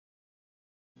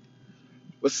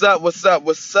What's up? What's up?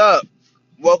 What's up?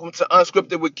 Welcome to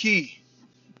Unscripted with Key.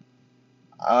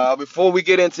 Before we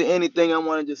get into anything, I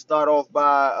want to just start off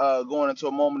by going into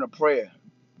a moment of prayer.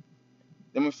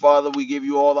 Heavenly Father, we give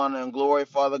you all honor and glory.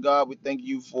 Father God, we thank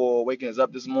you for waking us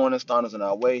up this morning, starting us on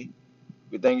our way.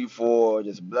 We thank you for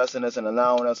just blessing us and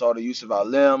allowing us all the use of our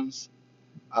limbs,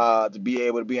 to be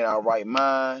able to be in our right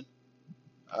mind,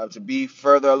 to be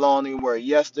further along than we were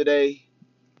yesterday.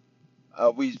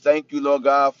 We thank you, Lord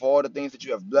God, for all the things that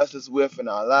you have blessed us with in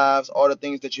our lives, all the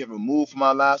things that you have removed from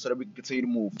our lives so that we can continue to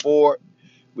move forward.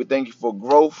 We thank you for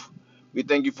growth. We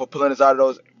thank you for pulling us out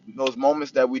of those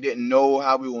moments that we didn't know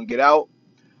how we were going to get out.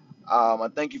 I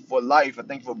thank you for life. I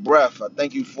thank you for breath. I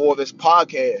thank you for this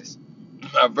podcast,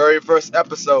 our very first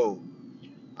episode.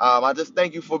 I just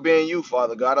thank you for being you,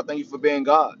 Father God. I thank you for being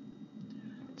God.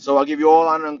 So I give you all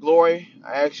honor and glory.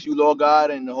 I ask you, Lord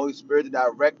God, and the Holy Spirit to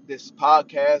direct this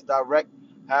podcast, direct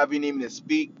however you need me to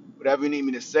speak, whatever you need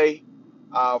me to say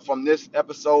from this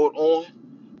episode on.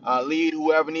 Lead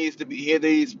whoever needs to be hear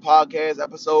these podcast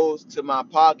episodes to my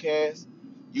podcast.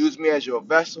 Use me as your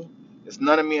vessel. It's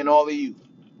none of me and all of you.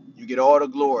 You get all the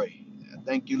glory.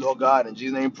 Thank you, Lord God. In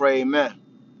Jesus' name, pray, amen.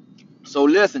 So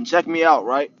listen, check me out,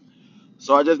 right?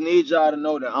 So I just need y'all to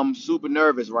know that I'm super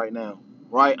nervous right now,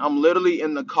 right? I'm literally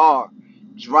in the car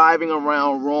driving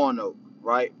around Roanoke,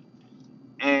 right?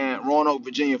 And Roanoke,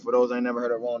 Virginia, for those that ain't never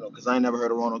heard of Roanoke, because I ain't never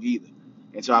heard of Roanoke either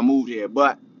until I moved here.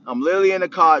 But I'm literally in the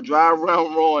car driving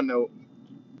around Roanoke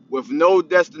with no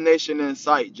destination in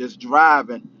sight, just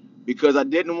driving because I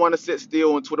didn't want to sit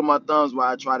still and twiddle my thumbs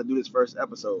while I try to do this first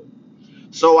episode.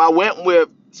 So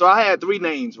I had three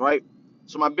names, right?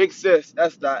 So my big sis,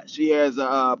 Esther, she has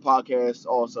a podcast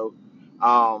also.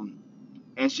 Um,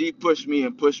 and she pushed me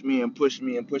and pushed me and pushed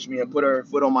me and pushed me and put her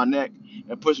foot on my neck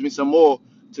and pushed me some more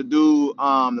to do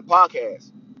the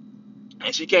podcast.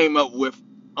 And she came up with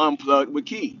Unplugged with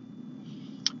Key,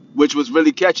 which was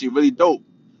really catchy, really dope.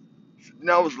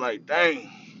 And I was like, dang.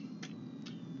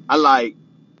 I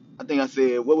think I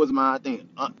said, what was my, I think,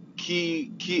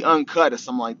 Key Uncut or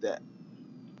something like that.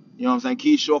 You know what I'm saying?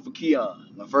 Key short for Keon,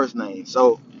 my first name.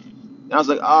 So I was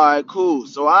like, all right, cool.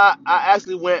 So I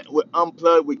actually went with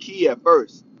Unplugged with Key at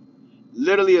first.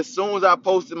 Literally, as soon as I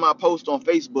posted my post on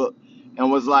Facebook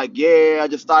and was like, yeah, I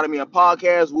just started me a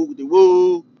podcast, woo de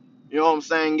woo. You know what I'm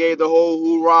saying? Gave the whole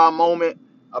hoorah moment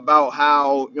about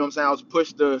how, you know what I'm saying, I was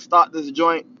pushed to start this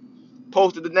joint,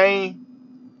 posted the name,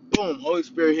 boom, Holy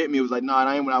Spirit hit me. It was like, nah,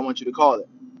 that ain't what I want you to call it.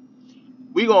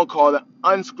 We gonna call it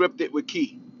Unscripted with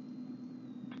Key.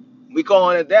 We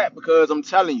calling it that because I'm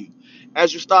telling you,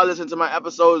 as you start listening to my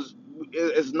episodes,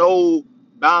 it's no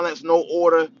balance, no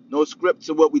order, no script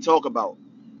to what we talk about.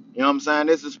 You know what I'm saying?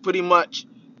 This is pretty much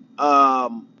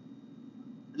um,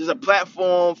 just a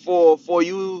platform for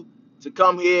you to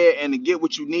come here and to get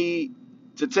what you need,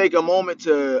 to take a moment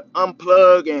to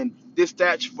unplug and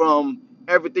detach from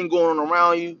everything going on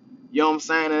around you. You know what I'm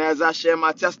saying? And as I share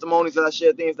my testimonies, as I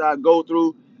share things that I go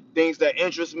through, things that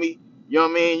interest me, you know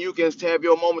what I mean? You can have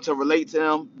your moment to relate to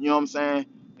them, you know what I'm saying?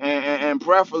 And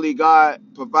preferably, God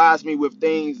provides me with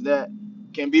things that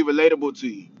can be relatable to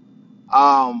you.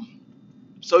 Um,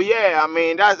 so yeah, I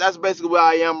mean that's basically where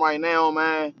I am right now,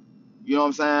 man. You know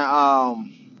what I'm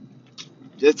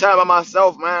saying? Just telling about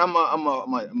myself, man.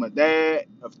 I'm a dad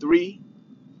of three.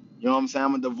 You know what I'm saying?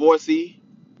 I'm a divorcee.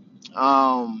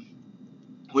 Um,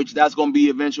 which that's gonna be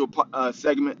eventual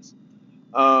segments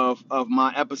of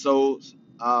my episodes.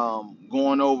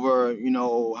 Going over, you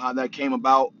know, how that came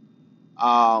about.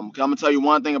 'Cause I'm gonna tell you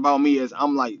one thing about me is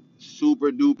I'm like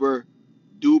super duper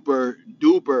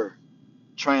duper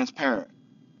transparent.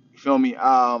 You feel me?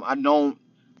 I don't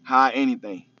hide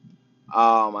anything.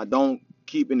 I don't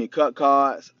keep any cut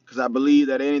cards because I believe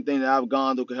that anything that I've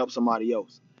gone through can help somebody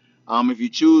else. If you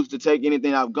choose to take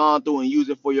anything I've gone through and use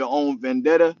it for your own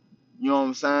vendetta, you know what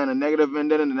I'm saying, a negative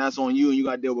vendetta, then that's on you and you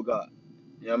got to deal with God.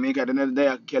 You know what I mean? 'Cause at the end of the day,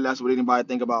 I care less what anybody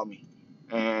think about me.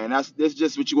 And this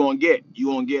just what you're going to get.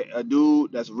 You're going to get a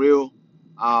dude that's real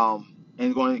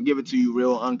and going to give it to you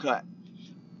real uncut.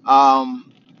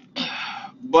 Um,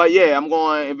 but yeah, I'm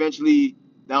going eventually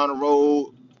down the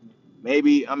road.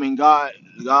 Maybe I mean God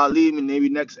lead me maybe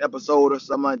next episode or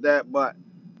something like that. But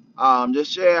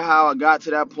just share how I got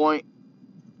to that point.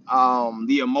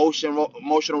 The emotional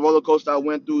roller coaster I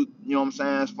went through. You know what I'm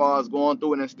saying, as far as going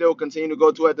through and still continue to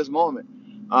go through at this moment,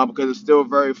 because it's still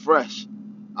very fresh.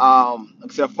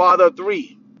 Except father of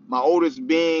three, my oldest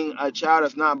being a child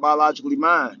that's not biologically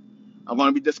mine. I'm going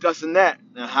to be discussing that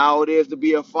and how it is to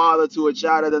be a father to a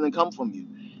child that doesn't come from you,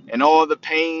 and all the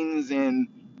pains and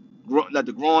like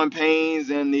the growing pains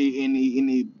and the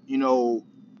you know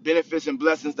benefits and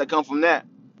blessings that come from that.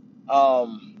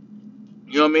 Um,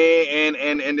 You know what I mean?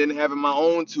 And then having my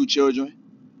own two children,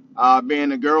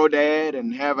 being a girl dad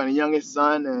and having a youngest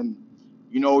son, and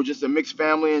just a mixed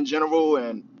family in general,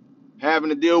 and having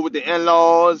to deal with the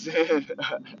in-laws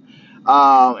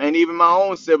and even my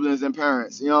own siblings and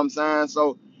parents. You know what I'm saying?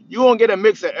 So you gonna get a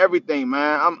mix of everything,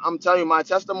 man. I'm telling you, my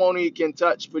testimony can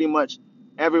touch pretty much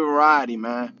every variety,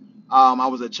 man. I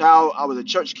was a child. I was a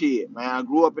church kid, man. I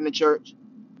grew up in the church,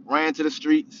 ran to the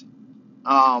streets,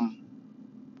 um,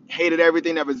 hated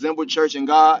everything that resembled church and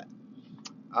God.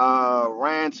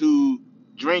 Ran to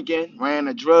drinking, ran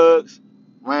to drugs,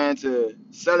 ran to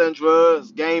selling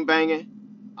drugs, gang banging,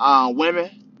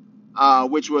 women,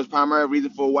 which was primary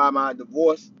reason for why my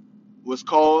divorce was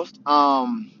caused.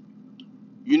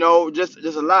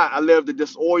 Just a lot. I lived a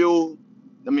disloyal,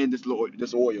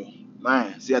 disloyal,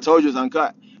 man. See, I told you it's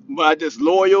uncut, but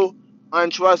disloyal,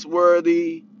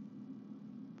 untrustworthy,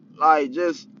 like,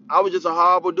 just I was just a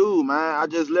horrible dude, man. I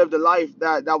just lived a life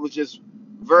that was just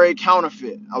very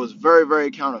counterfeit. I was very,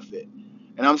 very counterfeit.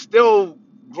 And I'm still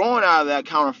growing out of that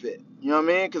counterfeit. You know what I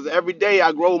mean? Because every day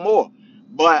I grow more.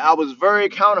 But I was very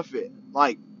counterfeit.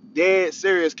 Like, dead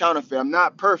serious counterfeit. I'm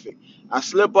not perfect. I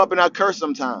slip up and I curse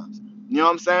sometimes. You know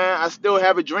what I'm saying? I still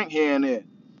have a drink here and there.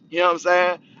 You know what I'm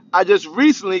saying? I just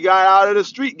recently got out of the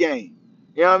street game.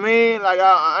 You know what I mean? Like,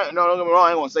 no, don't get me wrong.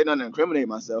 I ain't gonna say nothing to incriminate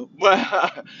myself.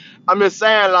 But I'm just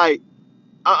saying, like,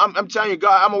 I'm telling you,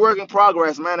 God, I'm a work in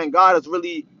progress, man, and God is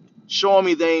really showing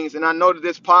me things, and I know that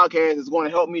this podcast is going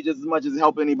to help me just as much as it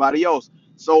help anybody else.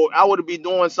 So I would be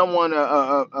doing someone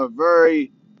a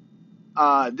very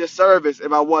disservice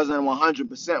if I wasn't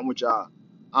 100% with y'all.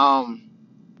 Um,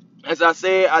 as I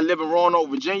said, I live in Roanoke,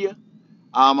 Virginia.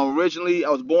 I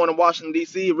was born in Washington,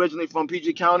 D.C., originally from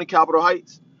PG County, Capitol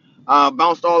Heights.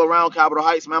 Bounced all around Capitol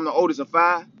Heights, man. I'm the oldest of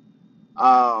five.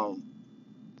 Um,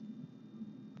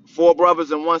 Four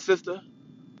brothers and one sister.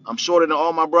 I'm shorter than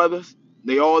all my brothers.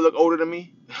 They all look older than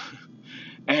me.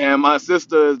 And my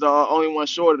sister is the only one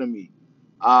shorter than me.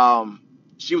 Um,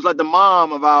 she was like the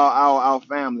mom of our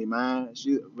family, man.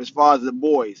 She, as far as the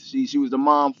boys, she was the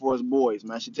mom for us boys,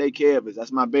 man. She take care of us.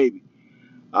 That's my baby.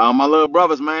 My little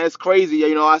brothers, man, it's crazy.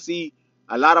 I see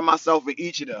a lot of myself in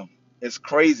each of them. It's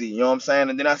crazy, you know what I'm saying?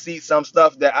 And then I see some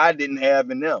stuff that I didn't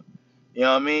have in them. You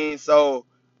know what I mean? So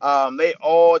they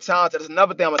all talented. That's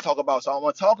another thing I'm gonna talk about. So I'm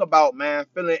gonna talk about, man,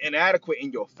 feeling inadequate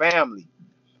in your family.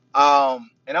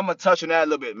 And I'm gonna touch on that a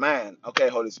little bit, man. Okay,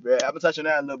 Holy Spirit, I'm gonna touch on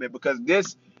that a little bit because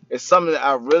this is something that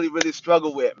I really, really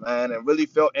struggle with, man, and really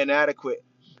felt inadequate.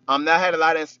 I had a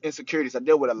lot of insecurities. I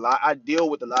deal with a lot. I deal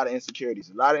with a lot of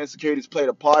insecurities. A lot of insecurities played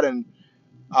a part in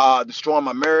destroying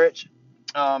my marriage.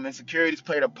 Insecurities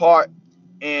played a part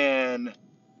in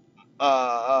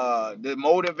the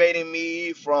motivating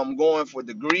me from going for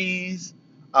degrees,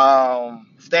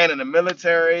 staying in the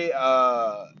military,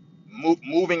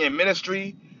 moving in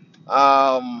ministry.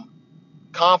 Um,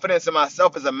 Confidence in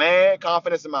myself as a man,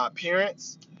 confidence in my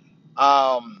appearance,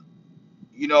 um,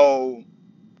 you know,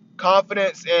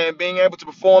 confidence in being able to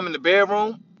perform in the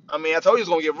bedroom. I mean, I told you it's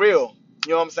gonna get real.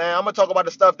 You know what I'm saying? I'm gonna talk about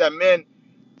the stuff that men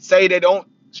say they don't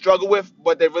struggle with,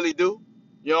 but they really do.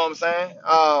 You know what I'm saying?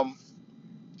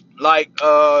 Like,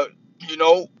 you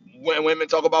know, when women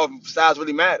talk about size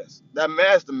really matters, that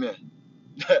matters to men.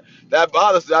 That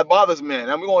bothers men,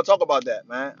 and we're gonna talk about that,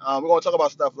 man. We're gonna talk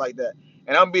about stuff like that,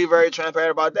 and I'm gonna be very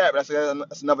transparent about that. But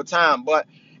that's another time. But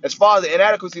as far as the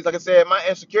inadequacies, like I said, my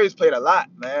insecurities played a lot,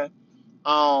 man.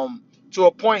 To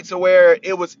a point to where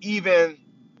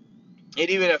it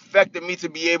even affected me to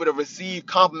be able to receive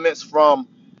compliments from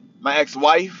my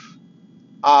ex-wife.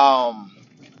 Um,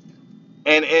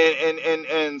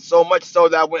 and so much so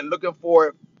that I went looking for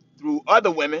it through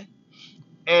other women,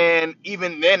 and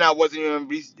even then I wasn't even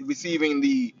receiving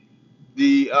the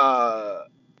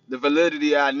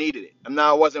validity I needed.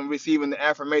 I wasn't receiving the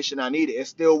affirmation I needed. It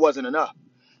still wasn't enough.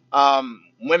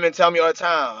 Women tell me all the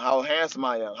time how handsome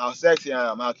I am, how sexy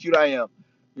I am, how cute I am.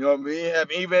 You know what I mean?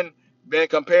 Have even been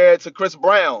compared to Chris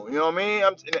Brown. You know what I mean?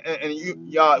 And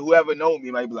y'all, whoever know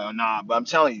me might be like, nah, but I'm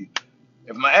telling you,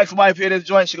 if my ex-wife hear this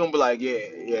joint, she gonna be like, yeah,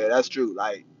 yeah, that's true.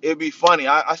 Like, it'd be funny.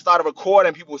 I started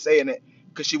recording people saying it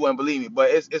because she wouldn't believe me,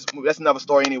 but it's that's another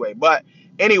story anyway. But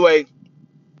anyway,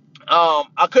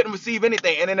 I couldn't receive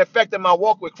anything, and it affected my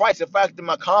walk with Christ. It affected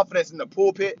my confidence in the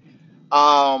pulpit,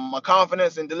 my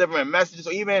confidence in delivering messages,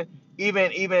 or even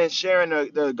sharing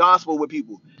the gospel with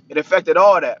people. It affected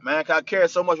all that, man. 'Cause I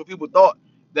cared so much what people thought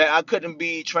that I couldn't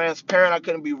be transparent. I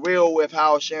couldn't be real with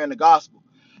how I was sharing the gospel.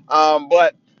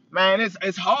 But man,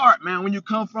 it's hard, man, when you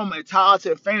come from a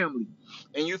talented family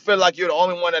and you feel like you're the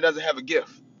only one that doesn't have a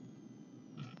gift.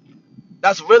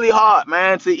 That's really hard,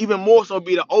 man. To even more so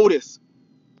be the oldest.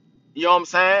 You know what I'm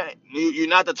saying? You're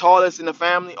not the tallest in the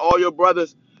family. All your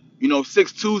brothers,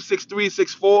 6'2", 6'3",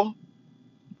 6'4".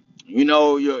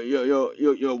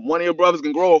 Your one of your brothers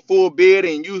can grow a full beard,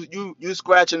 and you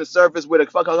scratching the surface with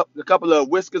a couple of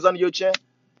whiskers under your chin.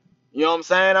 You know what I'm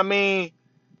saying? I mean,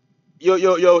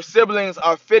 your siblings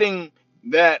are fitting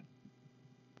that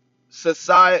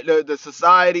society, the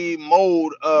society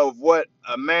mold of what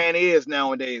a man is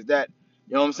nowadays. That,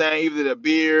 what I'm saying, either the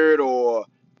beard or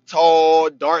tall,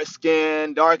 dark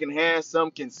skinned, dark and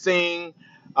handsome, can sing,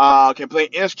 can play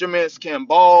instruments, can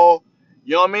ball.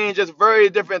 You know what I mean? Just very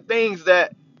different things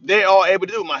that they are able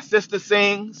to do. My sister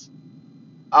sings.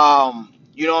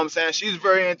 You know what I'm saying? She's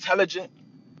very intelligent.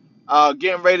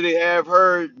 Getting ready to have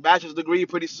her bachelor's degree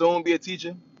pretty soon, be a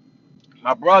teacher.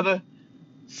 My brother,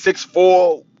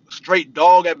 6'4", straight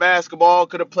dog at basketball,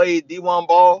 could have played D1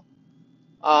 ball.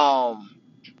 Um,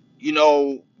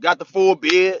 got the full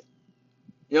beard.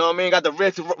 You know what I mean? Got the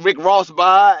Rick Ross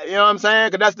vibe. You know what I'm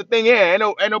saying? Cause that's the thing. Yeah,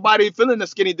 ain't nobody feeling the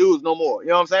skinny dudes no more. You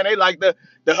know what I'm saying? They like the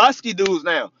husky dudes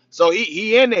now. So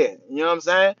he in there. You know what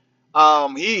I'm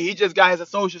saying? He just got his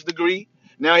associate's degree.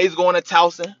 Now he's going to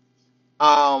Towson.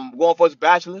 Going for his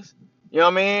bachelor's. You know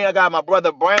what I mean? I got my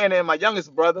brother Brandon, my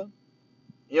youngest brother.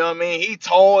 You know what I mean? He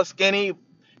tall, skinny,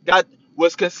 got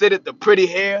was considered the pretty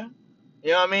hair.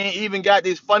 You know what I mean? Even got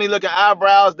these funny looking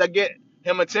eyebrows that get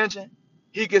him attention.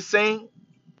 He can sing.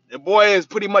 The boy is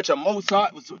pretty much a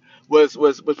Mozart.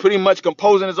 Was pretty much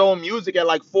composing his own music at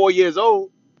like 4 years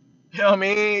old. You know what I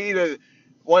mean?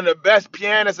 One of the best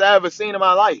pianists I ever seen in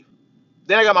my life.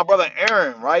 Then I got my brother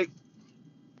Aaron, right?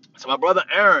 So my brother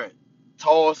Aaron,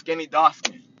 tall, skinny, dark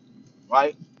skin,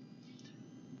 right?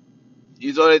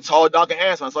 He's already tall, dark, and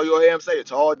handsome. I saw you hear him say it,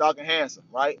 tall, dark, and handsome,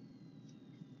 right?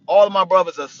 All of my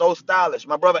brothers are so stylish.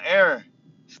 My brother Aaron,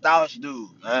 stylish dude,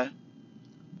 man.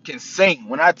 Can sing.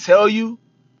 When I tell you,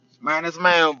 man, this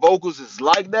man vocals is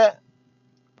like that.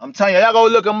 I'm telling you, y'all go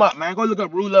look him up, man. Go look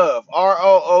up Rue Love.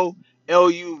 ROOLUV.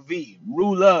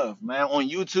 Rue Love, man, on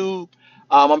YouTube.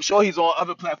 I'm sure he's on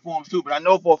other platforms too, but I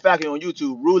know for a fact he's on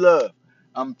YouTube. Rue Love.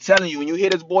 I'm telling you, when you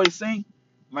hear this boy sing,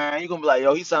 man, you're gonna be like,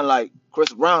 yo, he sound like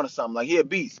Chris Brown or something. Like he a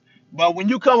beast. But when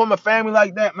you come from a family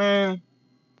like that, man,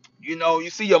 you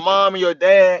see your mom and your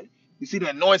dad, you see the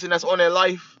anointing that's on their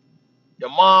life.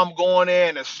 Your mom going there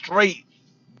in a straight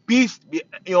beast, you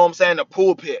know what I'm saying, the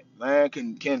pulpit, man,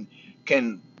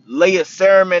 can lay a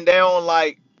sermon down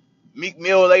like Meek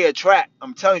Mill lay a track.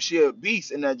 I'm telling you, she a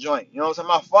beast in that joint. You know what I'm saying?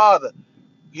 My father,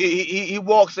 he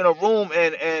walks in a room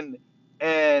and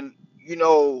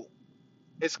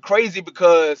it's crazy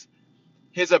because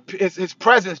his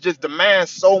presence just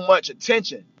demands so much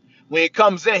attention. When he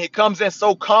comes in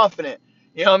so confident.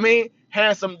 You know what I mean?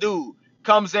 Handsome dude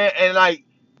comes in and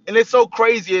it's so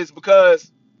crazy is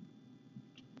because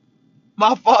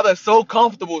my father is so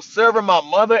comfortable serving my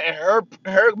mother and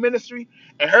her ministry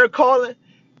and her calling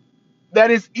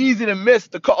that it's easy to miss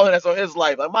the calling that's on his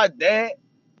life. Like my dad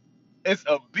is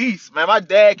a beast, man. My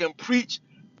dad can preach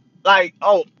like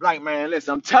man,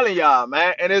 listen, I'm telling y'all,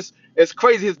 man, and it's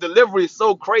crazy. His delivery is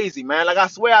so crazy, man. Like I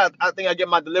swear, I think I get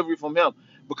my delivery from him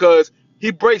because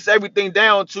he breaks everything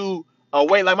down to a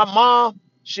way. Like my mom,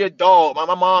 she a dog.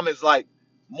 My mom is like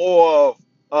more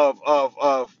of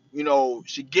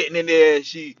she getting in there.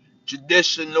 She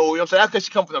traditional. You know what I'm saying? That's because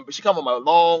she come from a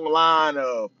long line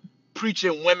of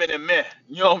preaching women and men.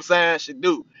 You know what I'm saying? She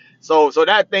do. So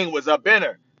that thing was up in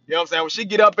her. You know what I'm saying? When she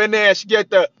get up in there, she get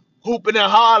the hooping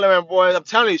and hollering, boy. I'm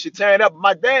telling you, she tearing up.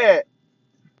 My dad,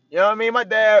 you know what I mean? My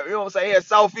dad, you know what I'm saying? He a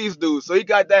Southeast dude, so he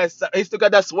still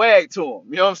got that swag to him.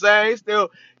 You know what I'm saying? He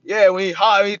still, yeah, when he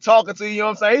holler, he talking to you, you know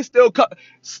what I'm saying? He still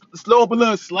slow up a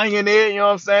little slang in there, you know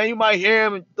what I'm saying? You might hear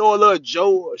him and throw a little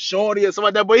Joe or Shorty or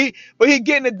something like that, but he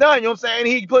getting it done, you know what I'm saying?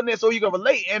 He putting it so you can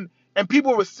relate, and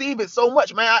people receive it so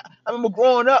much, man. I remember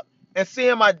growing up and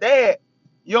seeing my dad,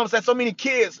 you know what I'm saying? So many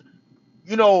kids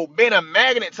being a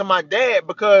magnet to my dad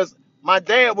because my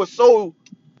dad was so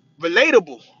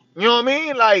relatable. You know what I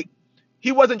mean? Like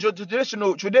he wasn't your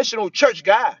traditional church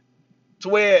guy to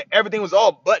where everything was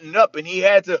all buttoned up and he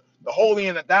had the holy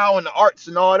and the thou and the arts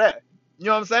and all that. You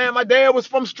know what I'm saying? My dad was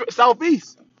from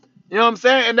Southeast. You know what I'm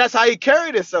saying? And that's how he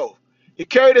carried himself. He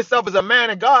carried himself as a man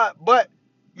of God, but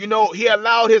he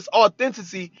allowed his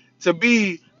authenticity to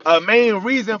be a main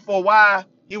reason for why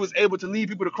he was able to lead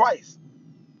people to Christ.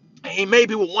 He made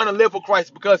people want to live for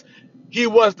Christ because he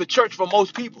was the church for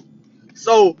most people.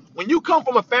 So when you come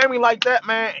from a family like that,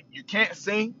 man, you can't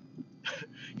sing.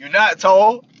 You're not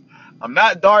tall. I'm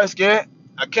not dark skinned.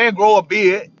 I can't grow a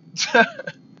beard.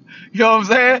 You know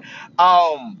what I'm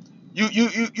saying?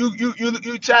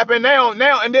 You tap in now,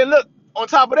 and then look on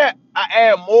top of that, I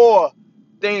add more.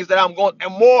 things that I'm going,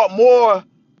 and more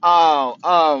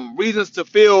reasons to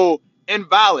feel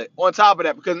invalid on top of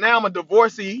that, because now I'm a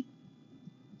divorcee,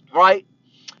 right?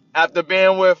 After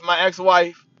being with my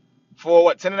ex-wife for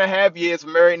what, 10 and a half years,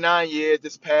 married 9 years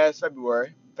this past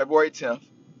February 10th.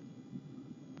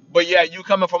 But yeah, you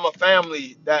coming from a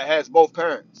family that has both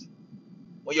parents.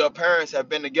 Well, your parents have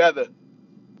been together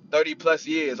 30 plus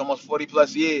years, almost 40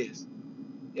 plus years,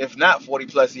 if not 40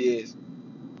 plus years,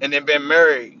 and then been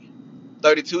married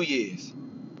 32 years.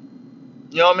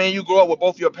 You know what I mean? You grow up with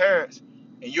both your parents,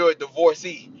 and you're a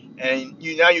divorcee, and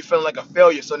you feeling like a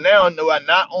failure. So now I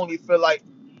not only feel like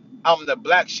I'm the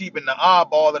black sheep and the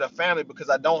oddball of the family because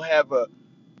I don't have a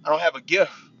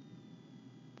gift,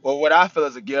 or what I feel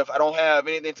is a gift. I don't have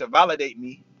anything to validate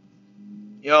me.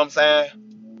 You know what I'm saying?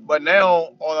 But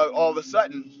now all of a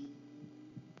sudden,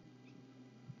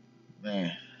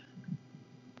 man.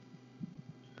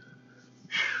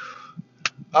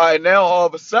 All right, now all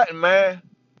of a sudden, man.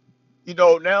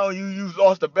 Now you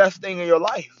lost the best thing in your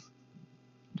life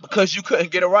because you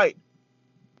couldn't get it right.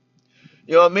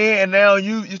 You know what I mean? And now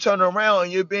you turn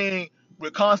around and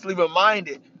we're constantly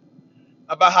reminded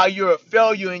about how you're a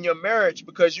failure in your marriage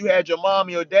because you had your mom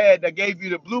and your dad that gave you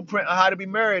the blueprint on how to be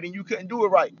married and you couldn't do it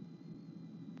right.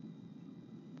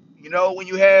 When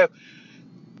you have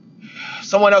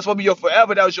someone else will be your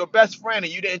forever that was your best friend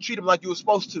and you didn't treat him like you were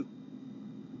supposed to.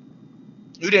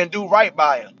 You didn't do right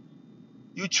by him.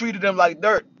 You treated him like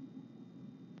dirt.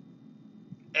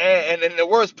 And the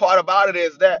worst part about it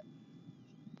is that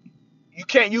you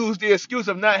can't use the excuse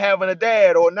of not having a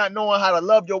dad or not knowing how to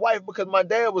love your wife because my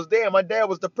dad was there. My dad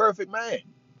was the perfect man,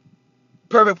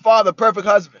 perfect father, perfect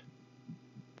husband,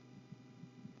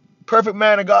 perfect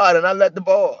man of God, and I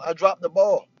dropped the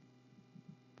ball.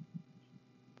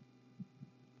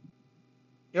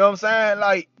 You know what I'm saying?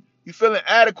 Like, you feel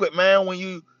inadequate, man, when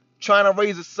you trying to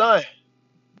raise a son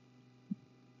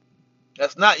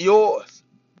that's not yours,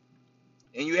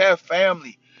 and you have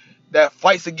family that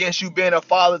fights against you being a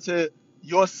father to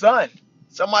your son,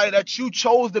 somebody that you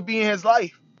chose to be in his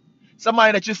life.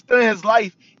 Somebody that you're still in his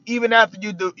life even after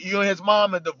you and his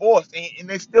mom are divorced and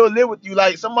they still live with you,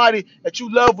 like somebody that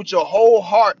you love with your whole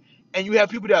heart, and you have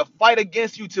people that fight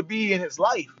against you to be in his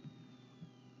life.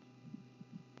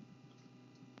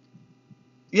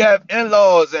 You have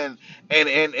in-laws and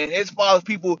his father's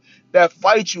people that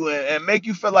fight you and make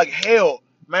you feel like hell,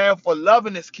 man, for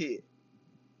loving this kid.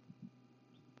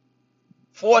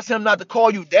 Force him not to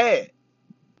call you dad.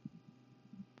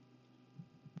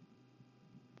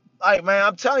 Like, man,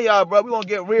 I'm telling y'all, bro, we gonna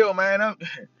get real, man.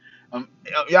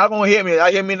 Y'all gonna hear me.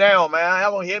 Y'all hear me now, man.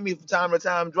 Y'all gonna hear me from time to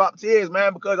time drop tears,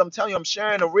 man, because I'm telling you, I'm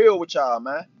sharing the real with y'all,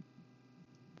 man.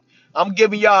 I'm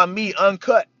giving y'all me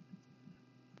uncut,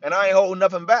 and I ain't holding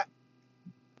nothing back.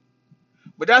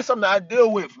 But that's something I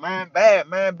deal with, man. Bad,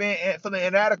 man. Feeling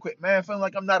inadequate, man. Feeling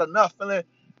like I'm not enough. Feeling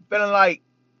like,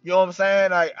 you know what I'm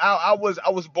saying? Like I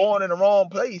was born in the wrong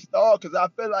place, dog. Cause I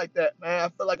feel like that, man. I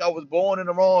feel like I was born in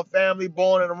the wrong family,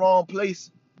 born in the wrong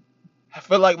place. I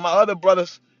feel like my other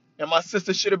brothers and my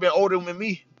sisters should have been older than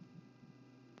me.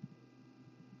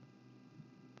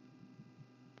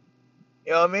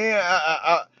 You know what I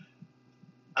mean?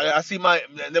 I see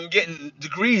them getting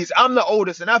degrees. I'm the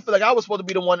oldest, and I feel like I was supposed to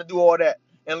be the one to do all that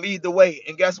and lead the way.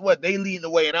 And guess what? They lead the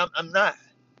way, and I'm not.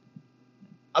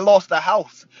 I lost the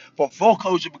house for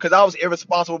foreclosure because I was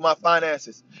irresponsible with my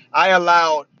finances. I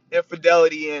allowed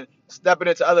infidelity and stepping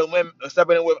in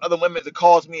with other women to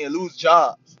cause me to lose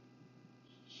jobs.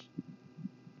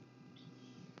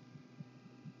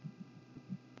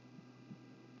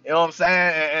 You know what I'm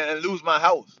saying? And lose my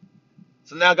house.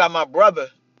 So now I got my brother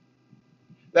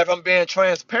that, if I'm being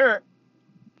transparent,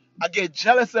 I get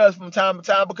jealous of from time to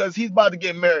time because he's about to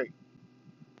get married.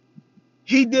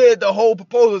 He did the whole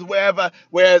proposals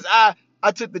whereas I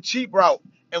took the cheap route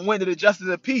and went to the justice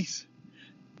of peace.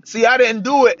 See, I didn't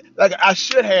do it like I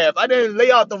should have. I didn't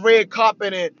lay out the red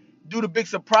carpet and do the big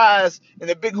surprise and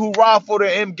the big hoorah for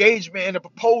the engagement and the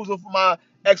proposal for my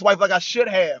ex-wife like I should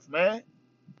have, man.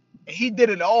 And he did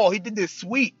it all. He did this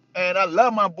sweet, and I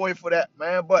love my boy for that,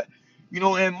 man. But,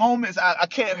 in moments, I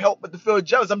can't help but to feel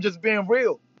jealous. I'm just being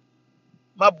real.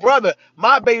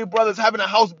 My baby brother's having a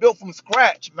house built from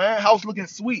scratch, man. House looking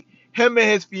sweet. Him and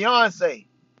his fiance.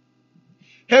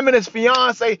 Him and his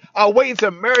fiance are waiting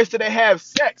to marriage till they have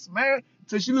sex, man.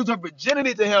 Till she lose her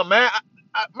virginity to him, man.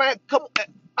 Man, come on.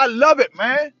 I love it,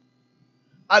 man.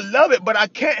 I love it, but I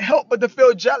can't help but to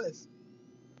feel jealous.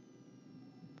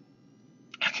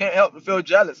 I can't help but feel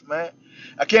jealous, man.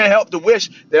 I can't help to wish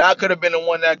that I could have been the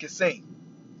one that could sing.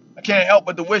 I can't help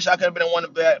but to wish I could have been the one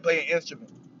to play an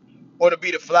instrument or to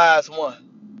be the flyest one.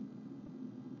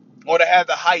 or to have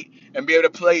the height and be able to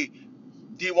play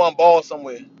D1 ball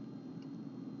somewhere.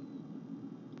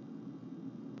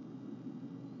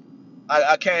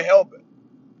 I can't help it.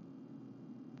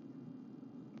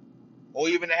 Or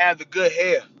even to have the good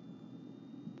hair.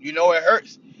 You know it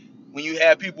hurts when you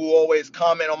have people who always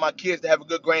comment on my kids to have a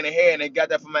good grain of hair, and they got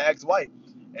that from my ex-wife.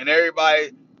 And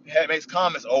everybody makes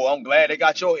comments, oh, I'm glad they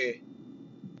got your hair.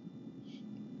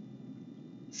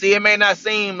 See, it may not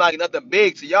seem like nothing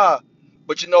big to y'all,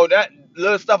 but you know that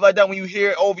little stuff like that, when you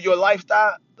hear it over your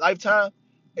lifetime,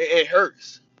 it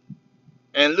hurts.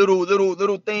 And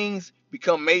little things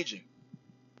become major.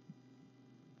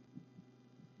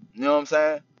 You know what I'm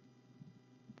saying?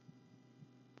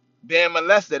 Being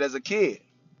molested as a kid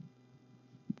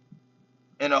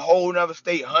in a whole nother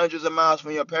state, hundreds of miles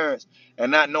from your parents,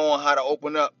 and not knowing how to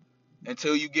open up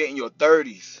until you get in your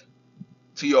 30s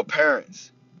to your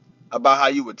parents about how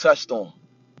you were touched on.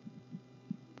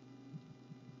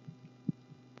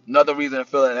 Another reason to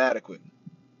feel inadequate.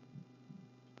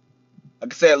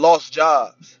 Like I said, lost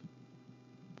jobs,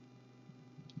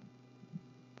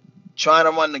 trying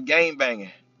to run the game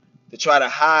banging to try to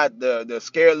hide the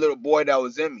scared little boy that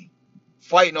was in me,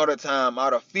 fighting all the time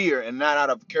out of fear and not out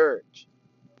of courage.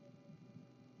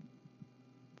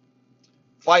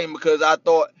 Fighting because I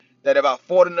thought that if I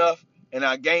fought enough and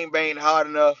I game banged hard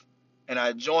enough and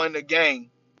I joined the gang,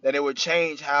 that it would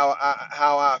change how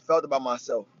I felt about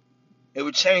myself. It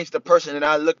would change the person that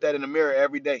I looked at in the mirror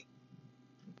every day.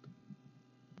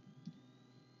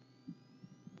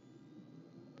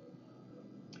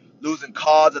 Losing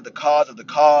cars at the cars of the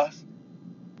cars,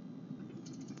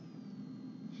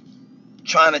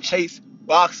 trying to chase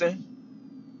boxing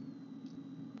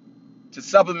to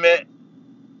supplement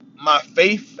my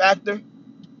faith factor,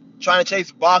 trying to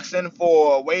chase boxing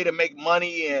for a way to make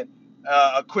money and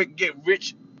a quick get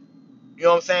rich, you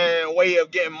know what I'm saying, way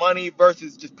of getting money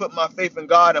versus just putting my faith in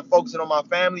God and focusing on my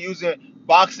family, using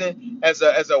boxing as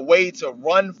a way to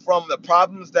run from the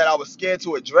problems that I was scared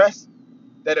to address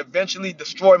that eventually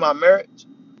destroyed my marriage.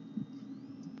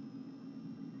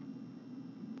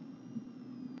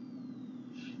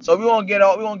 So we gonna get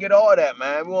all that,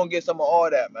 man. We gonna get some of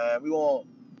all that, man. We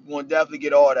gonna definitely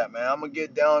get all that, man. We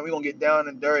gonna get down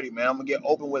and dirty, man. I'm gonna get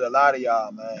open with a lot of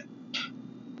y'all, man.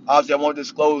 Obviously, I won't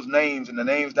disclose names, and the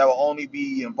names that will only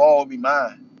be involved will be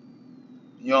mine.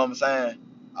 You know what I'm saying?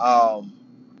 Um,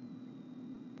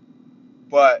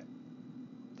 but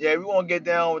yeah, we gonna get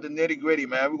down with the nitty gritty,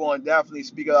 man. We gonna definitely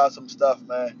speak about some stuff,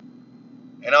 man.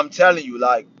 And I'm telling you,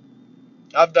 like,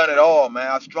 I've done it all, man.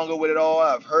 I've struggled with it all.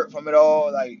 I've hurt from it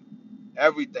all, like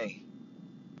everything,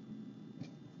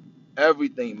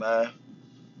 everything, man.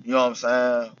 You know what I'm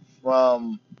saying?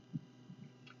 From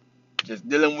just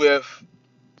dealing with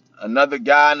another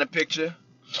guy in the picture.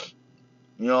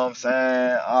 You know what I'm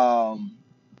saying?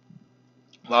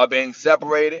 While being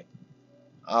separated.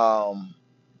 Um,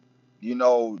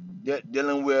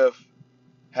 dealing with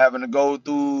having to go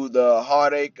through the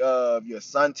heartache of your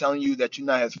son telling you that you're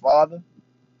not his father,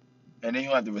 and then you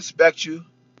have to respect you.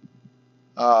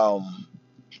 Um,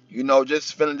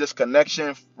 just feeling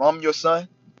disconnection from your son.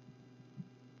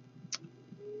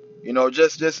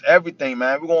 Just everything,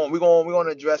 man. We're gonna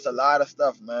address a lot of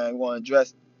stuff, man. We're gonna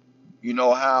address,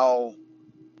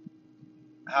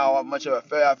 how much of a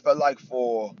fair I felt like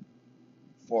for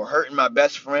hurting my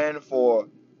best friend, for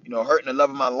hurting the love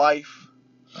of my life,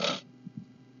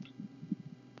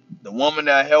 the woman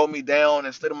that held me down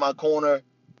and stood in my corner,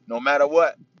 no matter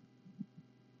what.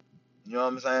 You know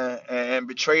what I'm saying? And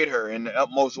betrayed her in the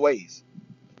utmost ways.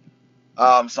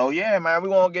 So yeah, man, we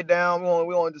gonna get down.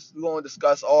 We gonna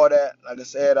discuss all that. Like I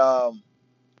said, I'm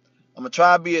gonna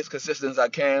try to be as consistent as I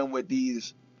can with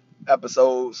these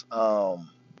episodes. Like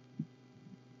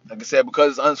I said,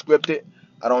 because it's unscripted,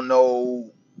 I don't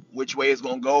know which way it's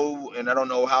gonna go, and I don't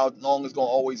know how long it's gonna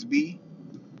always be.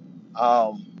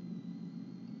 Um,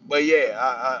 but yeah,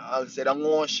 like I said, I'm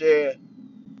gonna share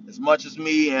as much as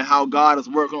me and how God is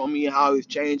working on me and how He's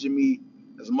changing me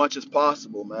as much as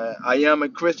possible, man. I am a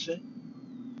Christian.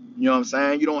 You know what I'm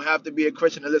saying? You don't have to be a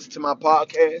Christian to listen to my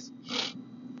podcast.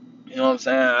 You know what I'm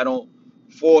saying? I don't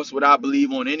force what I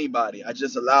believe on anybody. I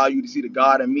just allow you to see the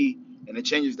God in me and the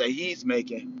changes that He's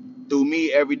making through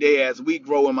me every day as we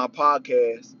grow in my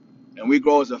podcast and we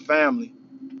grow as a family.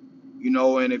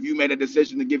 And if you made a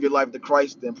decision to give your life to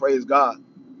Christ, then praise God.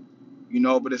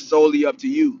 But it's solely up to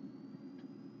you.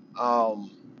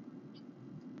 Um,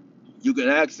 you can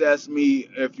access me.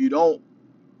 If you don't,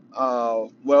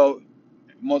 well,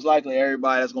 most likely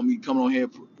everybody that's gonna be coming on here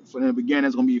from the beginning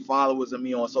is gonna be followers of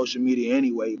me on social media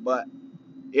anyway. But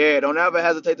yeah, don't ever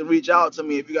hesitate to reach out to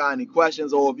me if you got any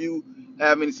questions or if you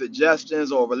have any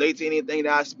suggestions or relate to anything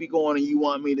that I speak on and you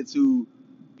want me to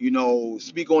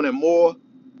speak on it more,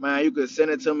 man, you could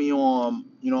send it to me on,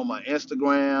 my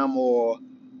Instagram or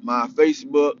my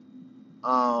Facebook.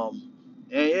 And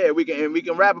yeah, we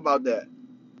can rap about that.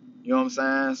 You know what I'm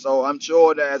saying? So I'm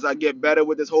sure that as I get better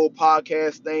with this whole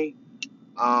podcast thing,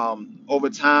 over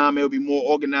time it'll be more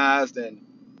organized, and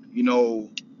you know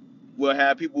we'll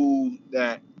have people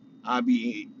that I'll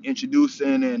be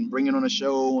introducing and bringing on the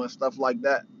show and stuff like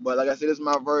that. But like I said, this is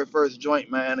my very first joint,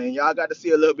 man, and y'all got to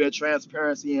see a little bit of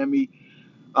transparency in me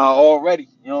already.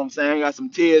 You know what I'm saying? Got some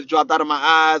tears dropped out of my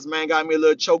eyes, man. Got me a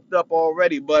little choked up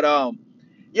already. But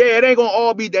yeah, it ain't gonna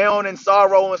all be down in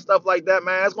sorrow and stuff like that,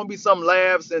 man. It's gonna be some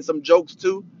laughs and some jokes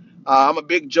too. I'm a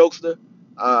big jokester.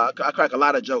 I crack a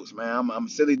lot of jokes, man. I'm a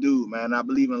silly dude, man. I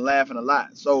believe in laughing a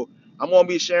lot. So I'm gonna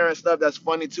be sharing stuff that's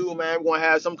funny too, man. We're gonna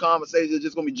have some conversations,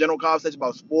 just gonna be general conversation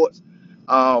about sports.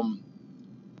 Um,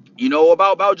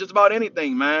 about just about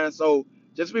anything, man. So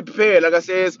just be prepared. Like I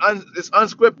said, it's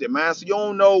unscripted, man. So you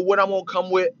don't know what I'm gonna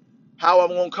come with, how I'm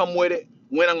gonna come with it,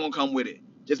 when I'm gonna come with it.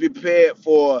 Just be prepared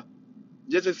for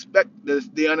just expect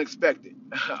the unexpected.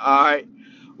 All right.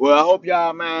 Well, I hope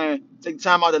y'all, man, take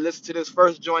time out to listen to this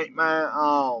first joint, man.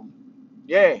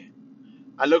 Yeah.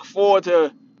 I look forward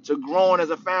to growing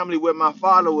as a family with my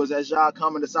followers as y'all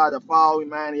come and decide to follow me,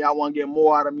 man. And y'all want to get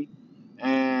more out of me.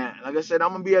 And like I said,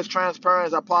 I'm gonna be as transparent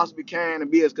as I possibly can and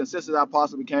be as consistent as I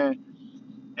possibly can.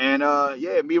 And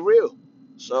yeah, be real.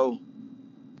 So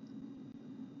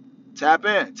tap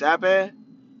in,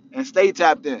 and stay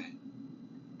tapped in.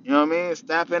 You know what I mean?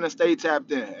 Tap in and stay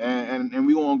tapped in, and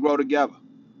we gonna grow together.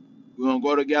 We're gonna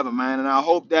grow together, man. And I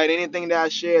hope that anything that I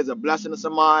share is a blessing to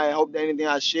somebody. I hope that anything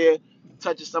I share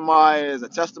touches somebody, is a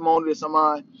testimony to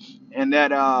somebody, and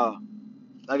that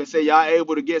like I said, y'all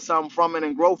able to get something from it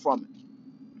and grow from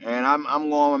it. And I'm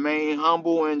gonna remain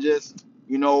humble and just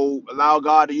allow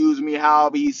God to use me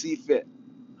however He see fit.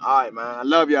 All right, man. I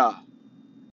love y'all.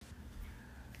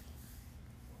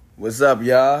 What's up,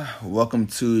 y'all? Welcome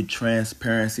to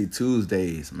Transparency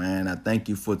Tuesdays, man. I thank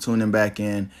you for tuning back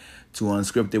in to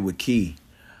Unscripted with Key.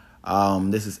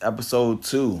 This is episode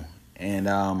 2, and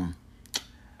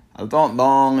I thought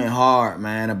long and hard,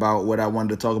 man, about what I wanted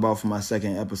to talk about for my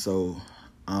second episode,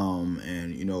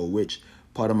 and which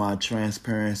part of my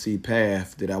transparency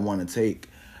path that I want to take.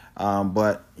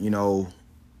 But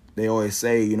they always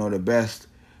say, the best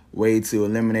way to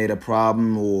eliminate a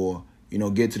problem or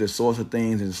get to the source of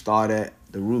things and start at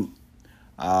the root,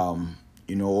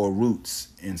 or roots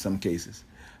in some cases.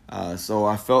 So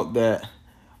I felt that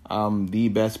the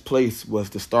best place was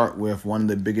to start with one of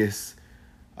the biggest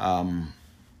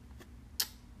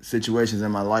situations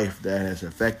in my life that has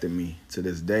affected me to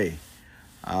this day.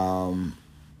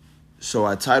 So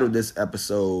I titled this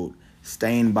episode,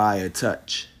 Stained by a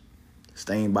Touch.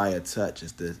 Stained by a Touch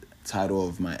is the title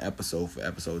of my episode for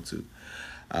episode 2.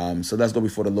 So let's go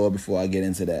before the Lord before I get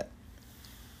into that.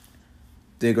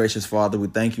 Dear gracious Father, we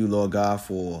thank you, Lord God,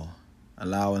 for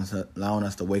allowing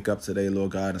us to wake up today,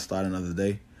 Lord God, and start another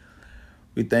day.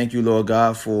 We thank you, Lord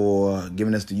God, for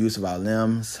giving us the use of our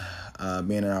limbs,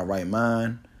 being in our right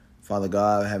mind. Father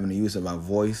God, having the use of our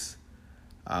voice,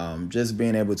 just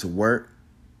being able to work,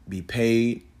 be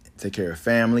paid, take care of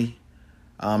family.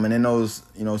 And in those,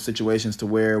 situations to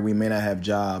where we may not have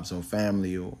jobs or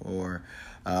family or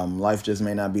life just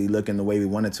may not be looking the way we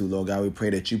want it to, Lord God, we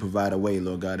pray that you provide a way,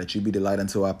 Lord God, that you be the light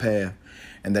unto our path,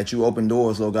 and that you open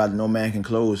doors, Lord God, that no man can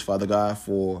close, Father God,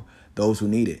 for those who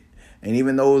need it. And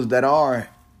even those that are,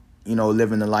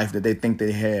 living the life that they think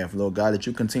they have, Lord God, that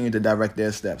you continue to direct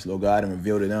their steps, Lord God, and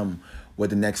reveal to them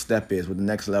what the next step is, what the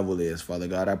next level is, Father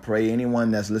God. I pray anyone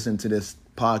that's listening to this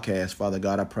podcast, Father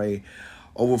God, I pray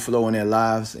overflow in their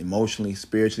lives, emotionally,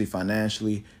 spiritually,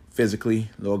 financially,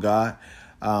 physically, Lord God.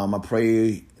 I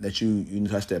pray that you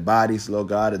touch their bodies, Lord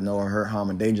God, that no hurt, harm,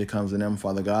 and danger comes to them,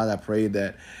 Father God. I pray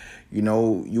that,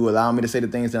 you allow me to say the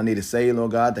things that I need to say,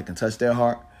 Lord God, that can touch their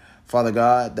heart, Father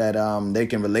God, that they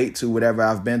can relate to whatever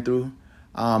I've been through.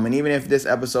 And even if this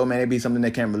episode may be something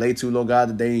they can't relate to, Lord God,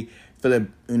 that they feel it,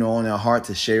 on their heart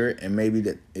to share it, and maybe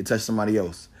that it touched somebody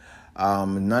else.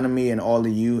 None of me and all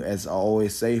of you, as I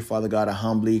always say, Father God, I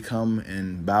humbly come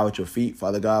and bow at your feet,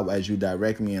 Father God, as you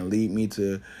direct me and lead me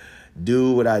to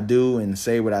do what I do and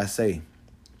say what I say.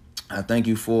 I thank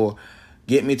you for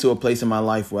getting me to a place in my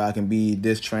life where I can be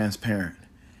this transparent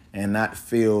and not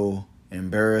feel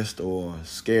embarrassed or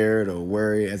scared or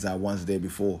worried as I once did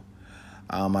before.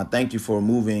 I thank you for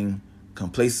removing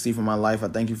complacency from my life. I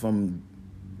thank you for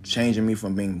changing me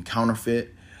from being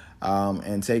counterfeit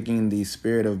and taking the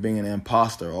spirit of being an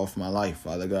imposter off my life,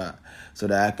 Father God, so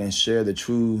that I can share the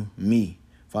true me,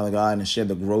 Father God, and share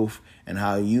the growth and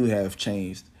how you have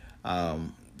changed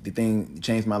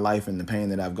changed my life and the pain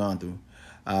that I've gone through.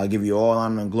 I give you all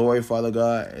honor and glory, Father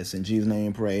God. It's in Jesus' name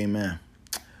we pray, amen.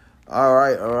 All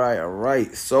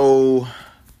right. So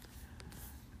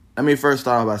let me first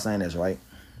start off by saying this, right?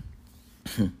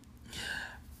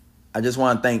 I just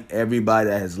want to thank everybody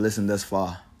that has listened thus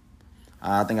far.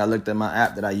 I think I looked at my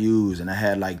app that I use, and I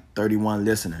had like 31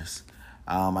 listeners.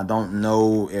 I don't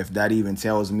know if that even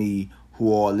tells me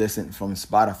who all listened from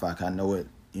Spotify. I know it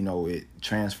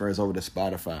transfers over to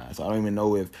Spotify. So I don't even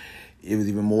know if it was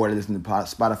even more to listen to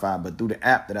Spotify. But through the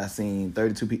app that I seen,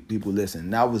 32 people listen.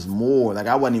 That was more. Like,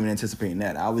 I wasn't even anticipating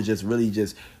that. I was just really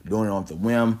just doing it off the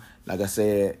whim. Like I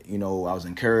said, I was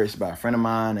encouraged by a friend of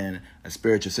mine and a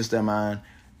spiritual sister of mine,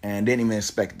 and didn't even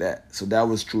expect that. So that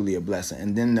was truly a blessing.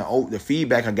 And then the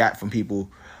feedback I got from people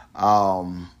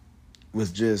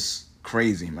was just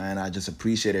crazy, man. I just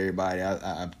appreciate everybody.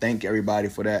 I thank everybody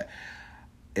for that.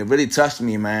 It really touched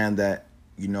me, man, that,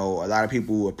 a lot of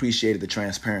people appreciated the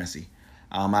transparency.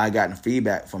 I gotten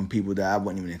feedback from people that I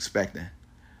wasn't even expecting.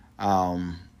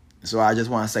 So I just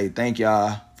want to say thank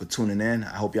y'all for tuning in.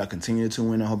 I hope y'all continue to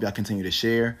tune in. I hope y'all continue to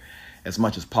share as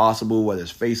much as possible, whether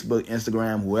it's Facebook,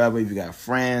 Instagram, whoever. If you got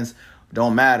friends,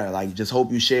 don't matter. Like, just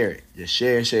hope you share it. Just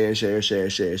share.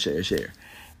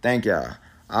 Thank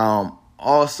y'all.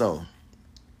 Also,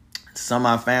 to some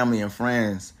of my family and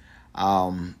friends,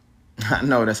 I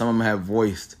know that some of them have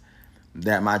voiced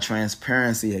that my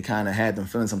transparency had kind of had them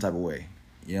feeling some type of way.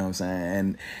 You know what I'm saying?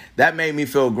 And that made me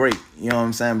feel great. You know what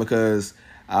I'm saying? Because,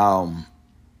 to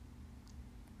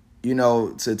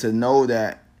know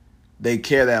that they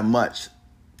care that much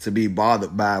to be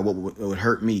bothered by what would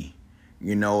hurt me,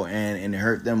 and it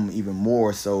hurt them even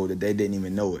more so that they didn't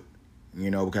even know it,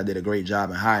 because I did a great job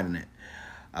in hiding it.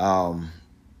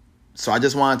 So I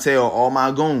just want to tell all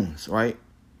my goons, right?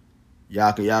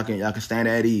 Y'all can stand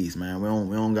at ease, man.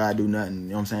 We don't gotta do nothing. You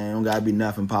know what I'm saying? Don't gotta be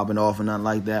nothing popping off or nothing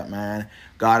like that, man.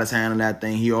 God has handled that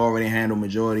thing. He already handled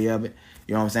majority of it.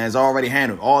 You know what I'm saying? It's already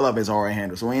handled. All of it's already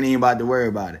handled. So we ain't even about to worry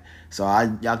about it. So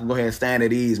y'all can go ahead and stand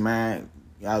at ease, man.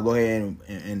 Y'all go ahead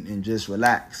and just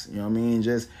relax. You know what I mean?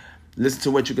 Just listen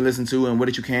to what you can listen to and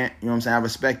what you can't. You know what I'm saying? I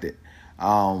respect it. You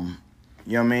know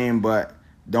what I mean? But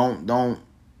don't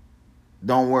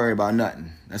worry about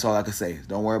nothing. That's all I can say.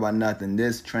 Don't worry about nothing.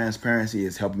 This transparency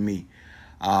is helping me.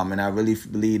 And I really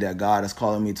believe that God is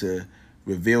calling me to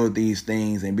reveal these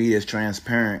things and be this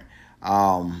transparent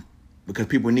because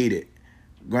people need it.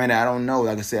 Granted, I don't know.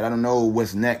 Like I said, I don't know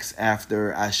what's next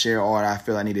after I share all that I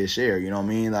feel I need to share. You know what I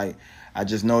mean? Like, I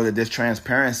just know that this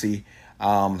transparency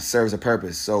serves a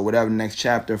purpose. So whatever the next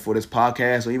chapter for this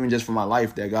podcast or even just for my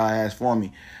life that God has for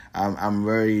me, I'm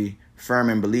very firm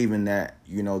in believing that,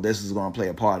 this is going to play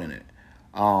a part in it.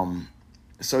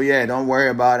 So yeah, don't worry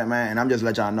about it, man. And I'm just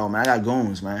let y'all know, man, I got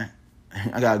goons, man.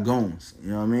 I got goons.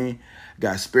 You know what I mean?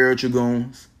 Got spiritual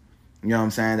goons. You know what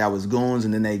I'm saying? That was goons,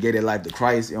 and then they gave their life to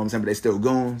Christ. You know what I'm saying? But they still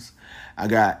goons. I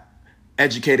got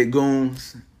educated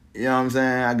goons. You know what I'm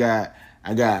saying?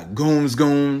 I got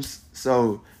goons.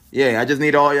 So yeah, I just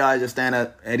need all y'all to just stand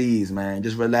up at ease, man.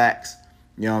 Just relax.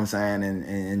 You know what I'm saying?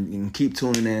 And keep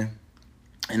tuning in.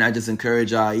 And I just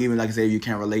encourage y'all, even like I say, if you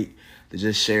can't relate, to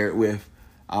just share it with.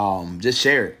 Just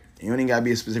share it. You don't even gotta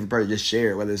be a specific person. Just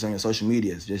share it, whether it's on your social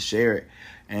medias. Just share it,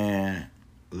 and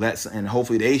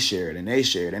hopefully they share it, and they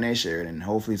share it, and they share it, and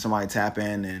hopefully somebody tap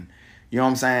in, and you know what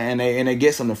I'm saying, and they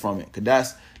get something from it. Cause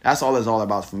that's all it's all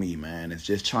about for me, man. It's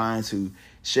just trying to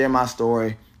share my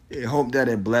story. I hope that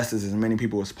it blesses as many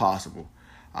people as possible.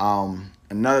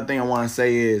 Another thing I want to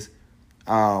say is,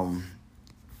 I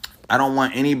don't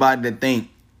want anybody to think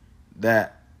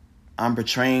that I'm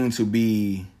portraying to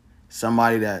be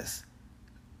somebody that's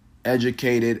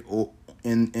educated or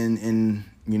in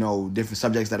different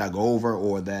subjects that I go over,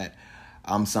 or that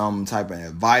I'm some type of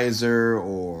advisor,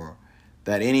 or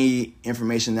that any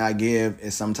information that I give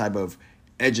is some type of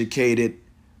educated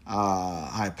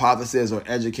hypothesis or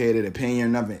educated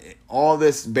opinion. Nothing. All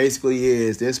this basically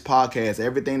is, this podcast,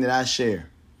 everything that I share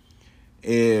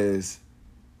is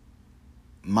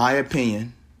my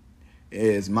opinion,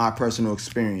 is my personal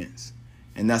experience,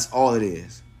 and that's all it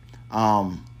is.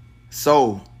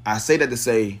 So I say that to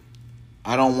say,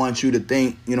 I don't want you to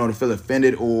think, to feel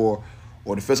offended or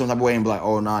to feel some type of way and be like,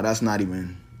 oh, nah, that's not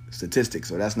even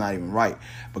statistics, or that's not even right.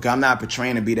 Because I'm not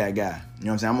portraying to be that guy. You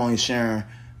know what I'm saying? I'm only sharing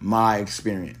my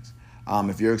experience.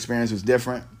 If your experience was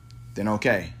different, then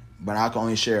okay. But I can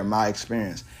only share my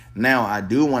experience. Now, I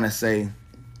do want to say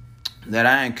that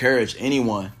I encourage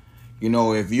anyone,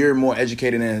 if you're more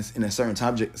educated in a certain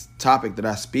topic that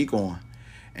I speak on,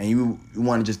 and you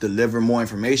want to just deliver more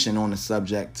information on the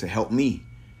subject to help me,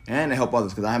 and to help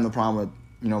others, because I have no problem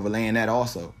with, relaying that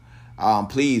also.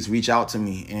 Please reach out to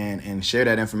me and share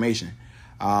that information.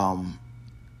 For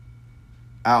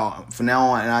now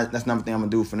on, and that's another thing I'm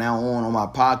gonna do. From now on my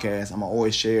podcast, I'm gonna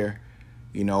always share,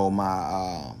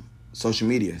 my social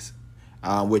medias,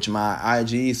 which my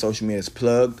IG social media is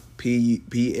plugged PLUGGED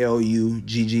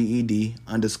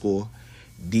 _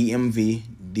 DMV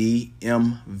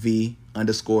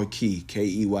 _ key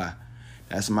KEY.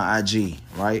 That's my IG,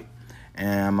 right?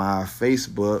 And my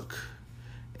Facebook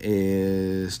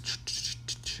is,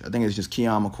 I think it's just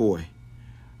Keon McCoy.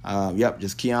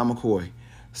 Just Keon McCoy.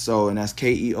 So, and that's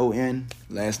KEON,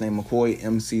 last name McCoy,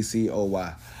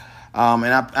 MCCOY. And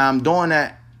I'm doing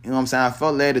that, I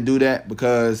felt led to do that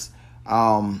because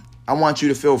I want you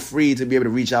to feel free to be able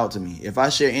to reach out to me. If I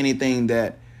share anything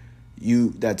that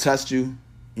touched you,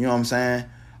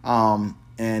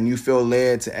 and you feel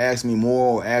led to ask me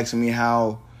more or ask me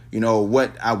how,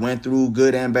 what I went through,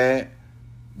 good and bad,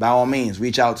 by all means,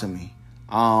 reach out to me.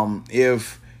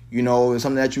 If it's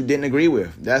something that you didn't agree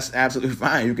with, that's absolutely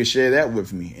fine. You can share that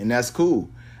with me, and that's cool.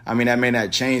 That may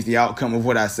not change the outcome of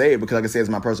what I say, because like I said, it's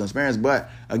my personal experience. But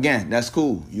again, that's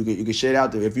cool. You can share it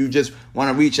out there. If you just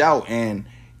want to reach out and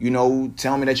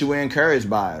tell me that you were encouraged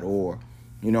by it, or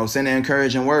send an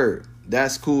encouraging word,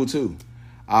 that's cool too.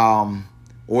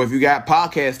 Or if you got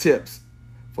podcast tips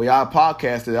for y'all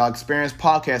podcasters, y'all experienced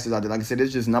podcasters out there, like I said, this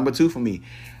is just number 2 for me.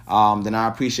 Then I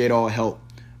appreciate all help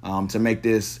to make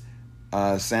this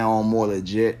sound more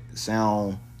legit,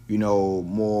 sound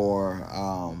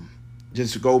more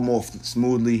just go more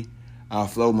smoothly,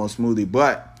 flow more smoothly.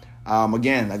 But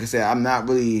again, like I said, I'm not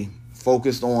really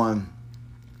focused on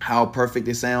how perfect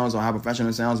it sounds or how professional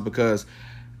it sounds, because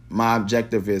my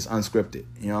objective is unscripted.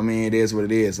 It is what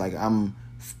it is. Like I'm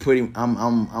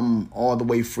all the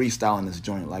way freestyling this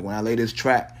joint. Like when I lay this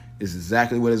track, it's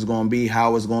exactly what it's going to be,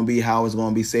 how it's going to be, how it's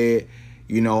going to be said,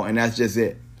 and that's just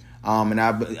it. And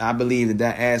I believe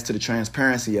that adds to the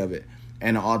transparency of it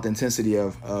and the authenticity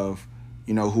of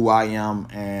who I am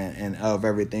and of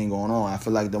everything going on. I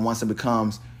feel like that once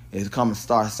it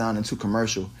starts sounding too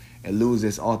commercial, it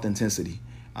loses authenticity.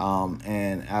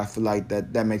 And I feel like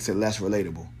that makes it less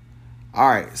relatable. All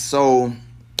right, so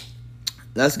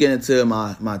let's get into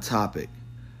my topic.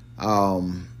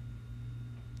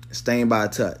 Staying by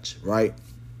touch, right?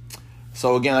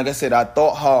 So again, like I said, I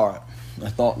thought hard. I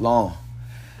thought long.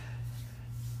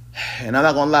 And I'm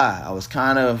not going to lie, I was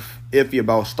kind of iffy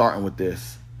about starting with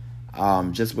this.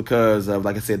 Just because of,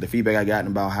 like I said, the feedback I gotten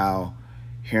about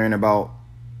hearing about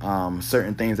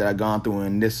certain things that I've gone through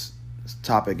in this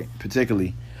topic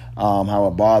particularly, how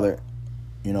it bothered,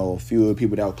 a few of the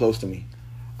people that were close to me.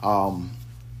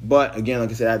 But again, like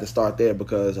I said, I had to start there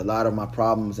because a lot of my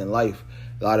problems in life,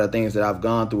 a lot of things that I've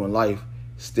gone through in life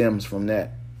stems from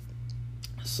that.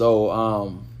 So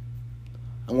I'm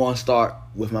going to start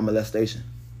with my molestation,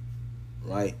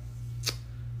 right?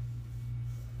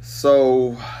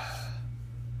 So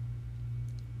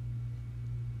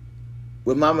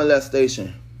with my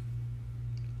molestation,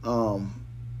 well,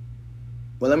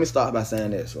 let me start by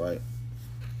saying this, right?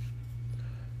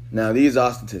 Now, these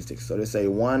are statistics. So they say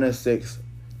 1 in 6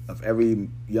 of every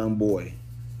young boy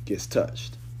gets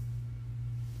touched,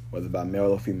 whether by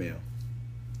male or female.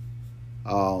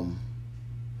 I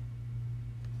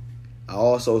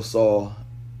also saw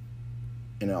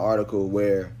in an article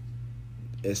where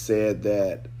it said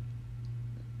that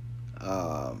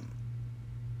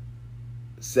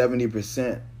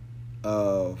 70%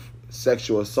 of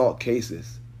sexual assault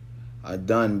cases are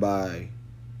done by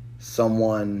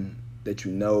someone that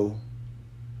you know,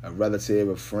 a relative,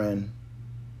 a friend,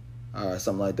 or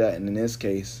something like that. And in this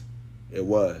case, it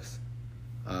was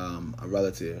a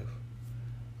relative.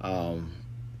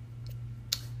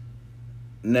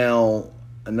 Now,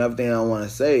 another thing I want to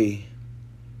say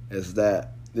is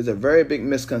that there's a very big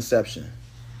misconception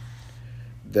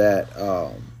that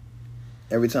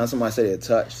every time somebody say they're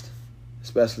touched,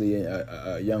 especially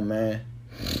a young man,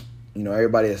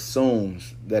 everybody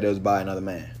assumes that it was by another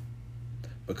man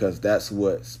because that's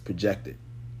what's projected.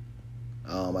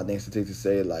 I think statistics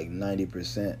say like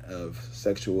 90% of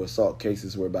sexual assault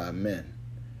cases were by men,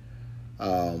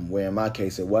 where in my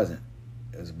case it wasn't.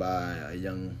 It was by a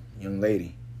young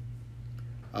lady.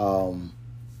 And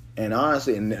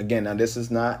honestly, and again, now this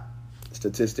is not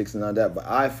statistics and all that, but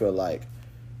I feel like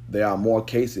there are more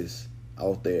cases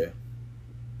out there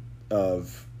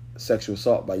of sexual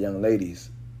assault by young ladies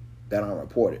that aren't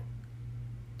reported.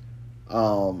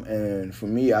 And for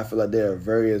me, I feel like there are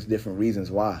various different reasons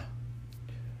why.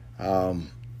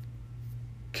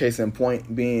 Case in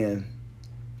point being,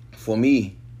 for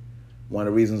me, one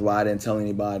of the reasons why I didn't tell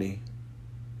anybody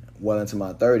well into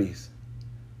my 30s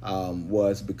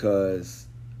was because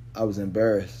I was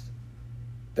embarrassed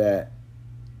that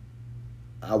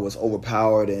I was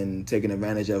overpowered and taken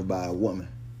advantage of by a woman,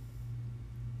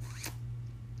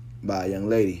 by a young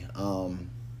lady.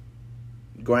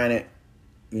 Granted,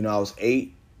 I was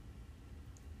 8,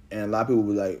 and a lot of people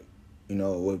would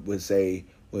would say,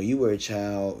 well, you were a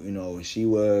child, she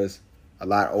was a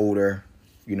lot older,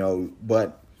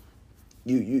 but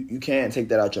you can't take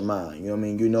that out your mind. You know what I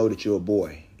mean? You know that you're a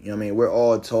boy. You know what I mean? We're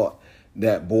all taught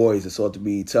that boys are supposed to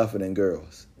be tougher than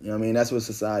girls. You know what I mean? That's what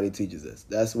society teaches us.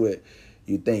 That's what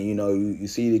you think. You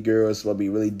see the girls supposed to be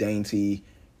really dainty,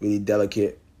 really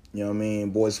delicate. You know what I mean?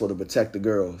 Boys supposed to protect the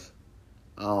girls.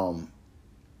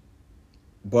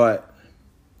 But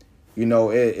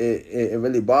it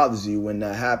really bothers you when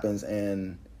that happens,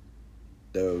 and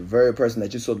the very person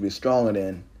that you're supposed to be stronger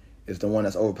than is the one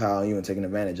that's overpowering you and taking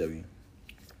advantage of you.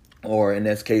 Or in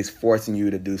this case, forcing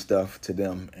you to do stuff to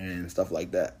them and stuff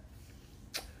like that.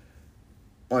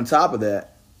 On top of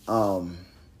that,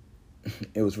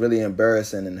 it was really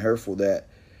embarrassing and hurtful that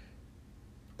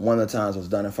one of the times was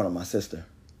done in front of my sister.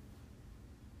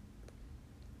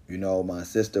 My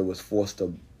sister was forced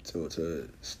to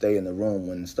stay in the room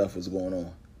when stuff was going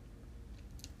on.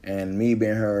 And me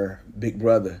being her big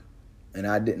brother, and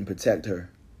I didn't protect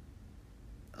her,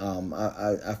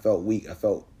 I felt weak. I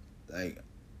felt like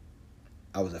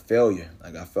I was a failure.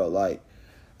 Like I felt like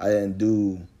I didn't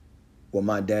do what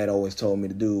my dad always told me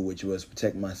to do, which was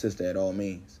protect my sister at all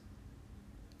means.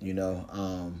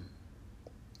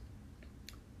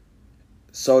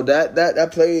 So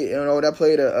that played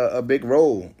a big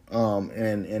role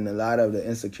in a lot of the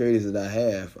insecurities that I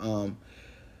have.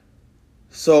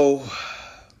 So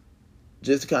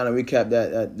just to kind of recap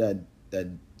that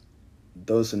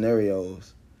those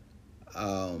scenarios.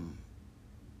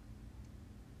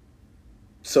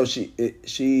 So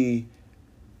she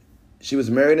was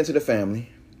married into the family.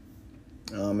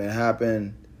 It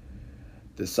happened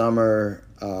the summer.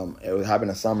 It happened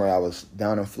the summer I was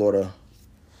down in Florida,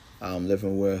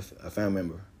 living with a family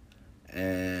member,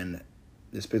 and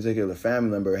this particular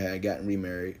family member had gotten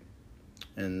remarried,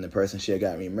 and the person she had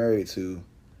gotten remarried to,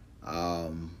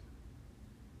 had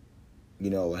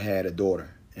a daughter,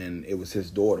 and it was his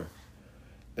daughter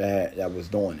that was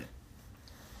doing it.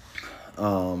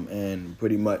 And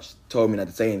pretty much told me not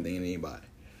to say anything to anybody.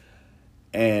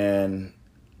 And,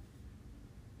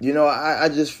 I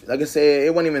just, like I said,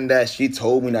 it wasn't even that she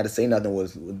told me not to say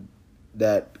nothing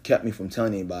that kept me from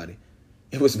telling anybody.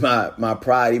 It was my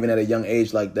pride, even at a young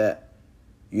age like that,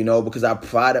 because I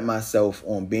prided myself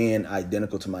on being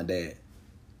identical to my dad.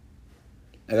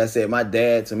 Like I said, my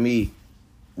dad to me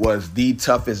was the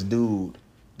toughest dude,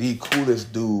 the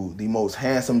coolest dude, the most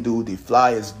handsome dude, the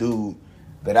flyest dude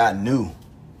that I knew.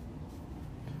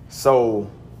 So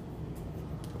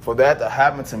for that to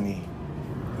happen to me,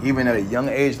 even at a young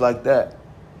age like that,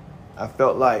 I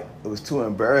felt like it was too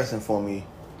embarrassing for me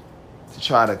to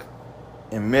try to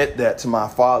admit that to my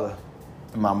father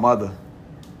and my mother,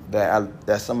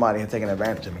 that somebody had taken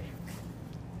advantage of me.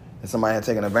 That somebody had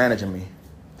taken advantage of me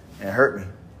and hurt me.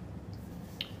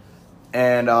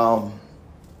 And,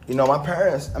 my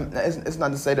parents, it's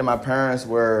not to say that my parents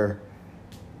were,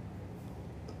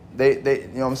 they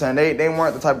they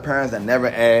weren't the type of parents that never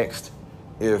asked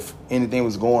if anything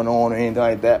was going on or anything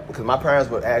like that, because my parents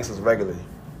would ask us regularly,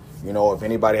 if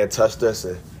anybody had touched us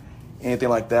or anything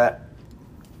like that.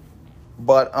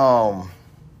 But I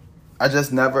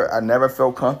never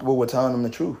felt comfortable with telling them the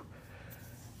truth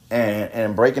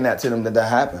and breaking that to them that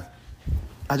happened.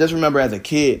 I just remember as a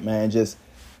kid, man, just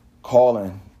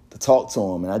calling to talk to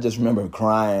them, and I just remember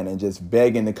crying and just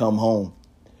begging to come home.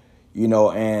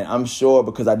 And I'm sure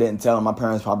because I didn't tell them, my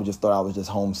parents probably just thought I was just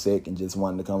homesick and just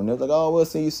wanted to come. And they was like, oh, we'll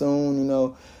see you soon,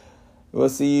 we'll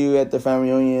see you at the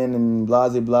family reunion and blah,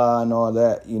 blah, blah, and all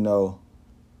that,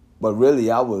 But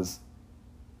really, I was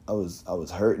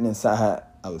hurting inside.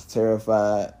 I was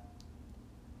terrified.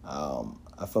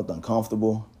 I felt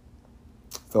uncomfortable,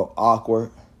 felt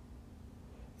awkward.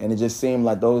 And it just seemed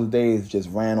like those days just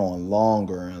ran on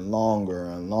longer and longer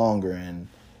and longer. And,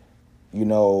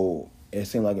 it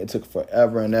seemed like it took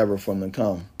forever and ever for them to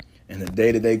come. And the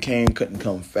day that they came couldn't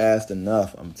come fast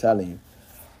enough, I'm telling you.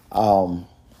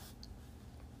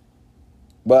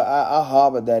 But I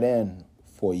harbored that in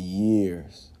for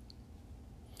years.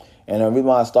 And the reason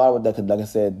why I started with that, because like I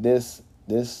said, this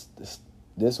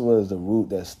was the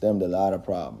root that stemmed a lot of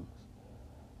problems.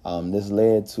 This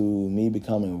led to me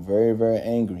becoming very, very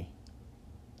angry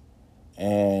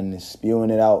and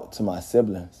spewing it out to my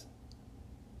siblings.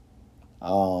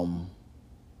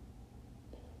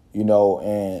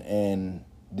 And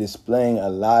displaying a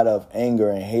lot of anger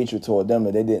and hatred toward them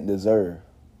that they didn't deserve.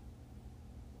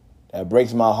 that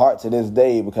breaks my heart to this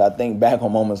day, because I think back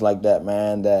on moments like that,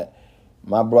 man, that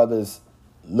my brothers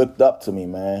looked up to me,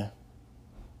 man.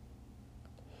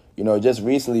 You know, just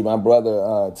recently, my brother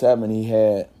Tevin, he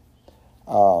had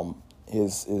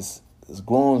his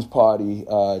groom's party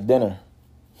dinner.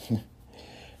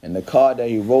 And the card that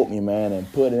he wrote me, man,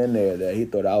 and put in there, that he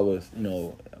thought I was, you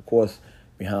know, of course,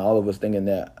 behind all of us thinking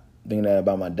that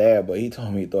about my dad, but he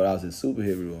told me he thought I was his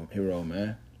superhero,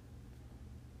 man.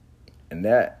 And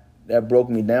that broke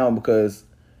me down, because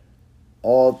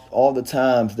all the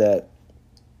times that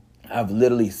I've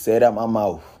literally said out my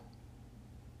mouth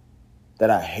that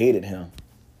I hated him,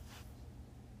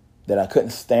 that I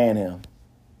couldn't stand him,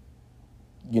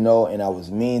 you know, and I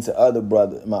was mean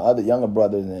to my other younger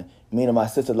brothers, and mean to my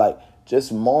sister, like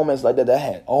just moments like that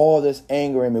had all this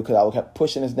anger in me, because I kept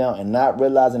pushing this down and not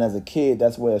realizing as a kid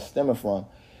that's where it's stemming from.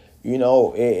 You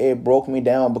know, it broke me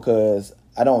down, because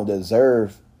I don't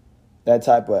deserve that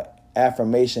type of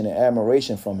affirmation and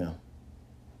admiration from him,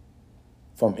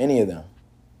 from any of them.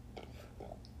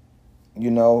 You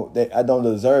know, I don't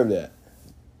deserve that.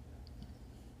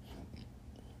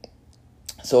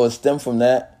 So it stemmed from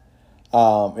that.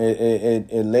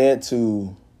 It led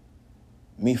to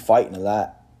me fighting a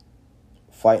lot,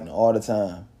 fighting all the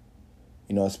time.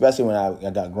 You know, especially when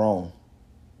I got grown.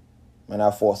 When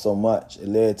I fought so much, it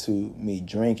led to me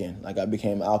drinking. Like, I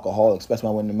became an alcoholic, especially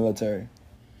when I went in the military.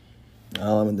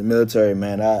 In the military,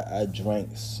 man, I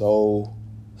drank so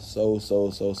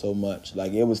much.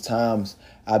 Like, it was times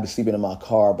I'd be sleeping in my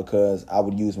car because I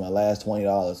would use my last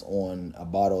 $20 on a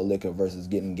bottle of liquor versus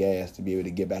getting gas to be able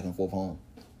to get back and forth home.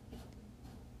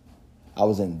 I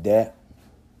was in debt.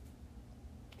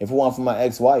 If it weren't for my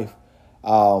ex-wife,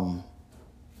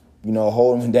 you know,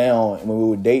 holding me down when we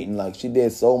were dating, like, she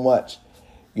did so much,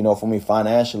 you know, for me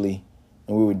financially,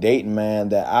 and we were dating, man,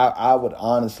 that I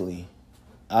honestly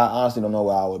don't know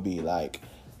where I would be. Like,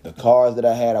 the cars that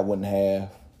I had, I wouldn't have.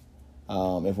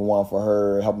 If it weren't for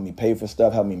her helping me pay for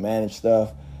stuff, helping me manage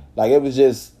stuff. Like, it was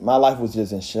just, my life was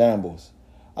just in shambles.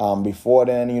 Before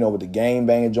then, you know, with the gang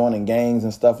banging, joining gangs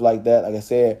and stuff like that, like I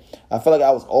said, I felt like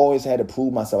I was always had to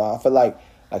prove myself. I feel like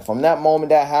from that moment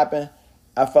that happened,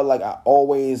 I felt like I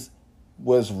always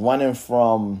was running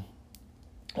from,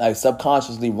 like,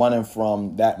 subconsciously running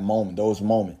from that moment, those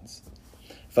moments.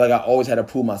 I felt like I always had to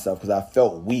prove myself because I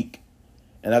felt weak.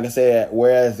 And like I said,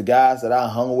 whereas the guys that I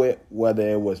hung with, whether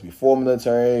it was before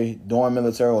military, during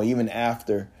military, or even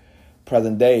after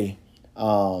present day,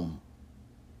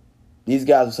 these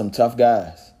guys were some tough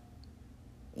guys.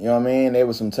 You know what I mean? They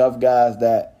were some tough guys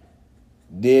that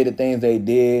did the things they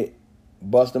did,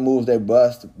 bust the moves they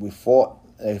bust. They fought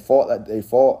like they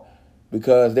fought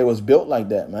because they was built like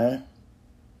that, man.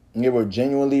 And they were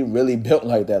genuinely really built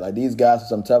like that. Like, these guys were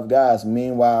some tough guys.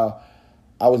 Meanwhile,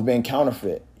 I was being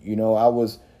counterfeit. You know, I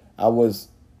was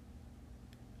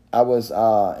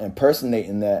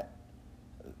impersonating that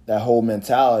whole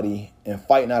mentality and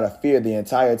fighting out of fear the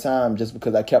entire time, just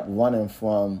because I kept running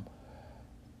from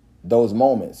those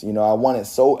moments. You know, I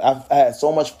had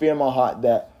so much fear in my heart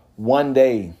that one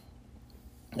day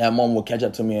that moment would catch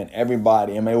up to me, and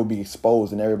everybody, and it would be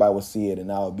exposed, and everybody would see it,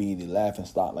 and I would be the laughing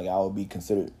stock. Like, I would be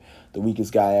considered the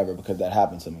weakest guy ever because that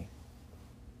happened to me.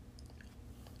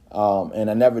 And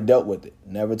I never dealt with it.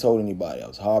 Never told anybody. I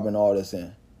was harboring all this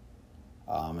in.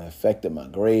 It affected my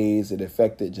grades. It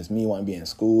affected just me wanting to be in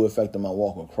school. It affected my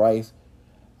walk with Christ.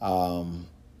 It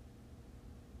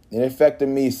affected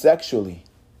me sexually.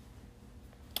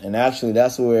 And actually,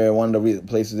 that's where one of the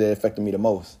places that affected me the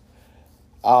most.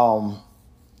 So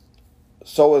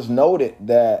it's noted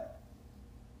that,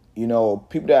 you know,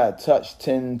 people that I touch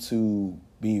tend to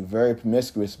be very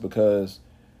promiscuous because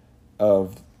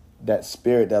of that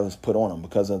spirit that was put on them,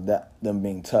 because of them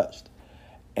being touched.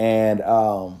 And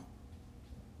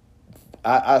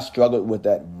I struggled with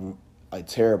that, like,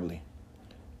 terribly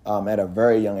at a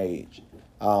very young age,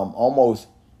 almost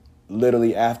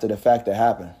literally after the fact that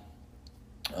happened.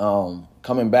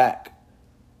 Coming back,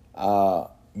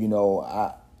 you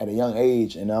know, at a young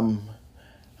age, and I'm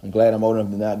glad I'm old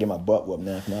enough to not get my butt whooped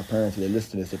now. If my parents would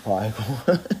listen to this, they probably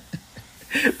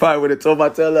would have tore my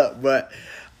tail up. But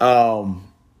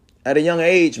at a young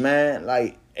age, man,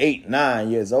 like 8,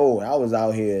 9 years old, I was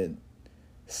out here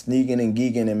sneaking and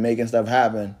geeking and making stuff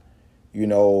happen, you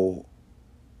know,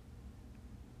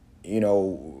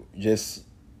 just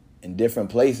in different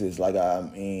places. Like, I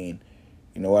mean,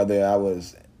 you know, whether I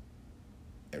was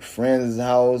at a friend's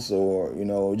house or, you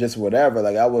know, just whatever.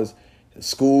 Like, I was at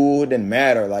school, it didn't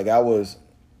matter. Like, I was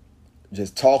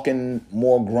just talking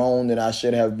more grown than I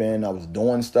should have been. I was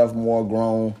doing stuff more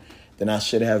grown than I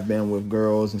should have been with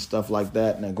girls and stuff like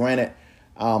that. Now, granted,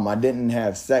 I didn't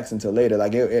have sex until later.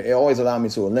 Like it always allowed me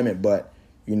to a limit, but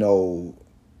you know,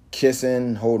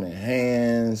 kissing, holding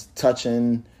hands,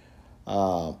 touching,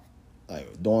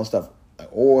 like doing stuff like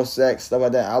oral sex, stuff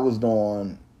like that. I was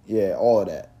doing, all of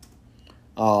that.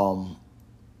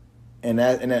 And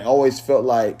that always felt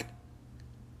like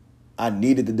I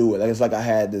needed to do it. Like it's like I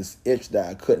had this itch that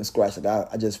I couldn't scratch. Like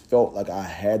I just felt like I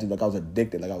had to. Like I was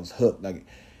addicted. Like I was hooked. Like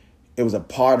it was a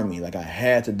part of me. Like I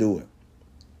had to do it.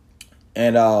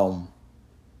 And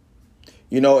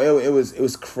you know, it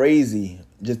was crazy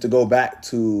just to go back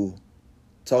to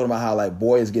talking about how like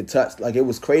boys get touched. Like it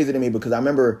was crazy to me because I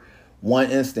remember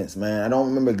one instance, man. I don't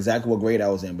remember exactly what grade I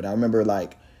was in, but I remember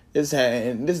like this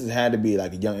had to be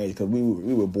like a young age because we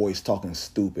were boys talking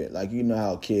stupid. Like you know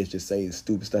how kids just say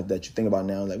stupid stuff that you think about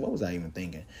now. Like what was I even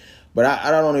thinking? But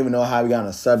I don't even know how we got on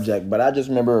a subject. But I just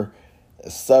remember a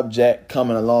subject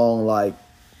coming along, like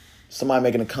somebody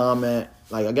making a comment.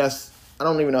 Like I guess I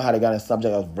don't even know how they got on a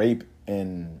subject of rape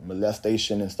and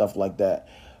molestation and stuff like that.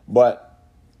 But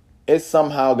it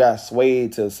somehow got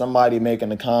swayed to somebody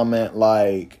making a comment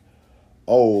like,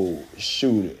 "Oh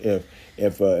shoot,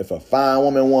 if a fine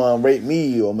woman want to rape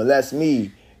me or molest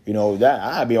me, you know that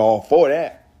I'd be all for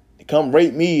that. Come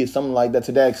rape me or something like that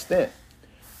to that extent."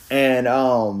 And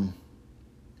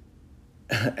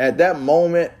at that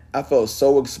moment, I felt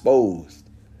so exposed,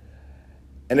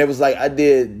 and it was like I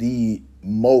did the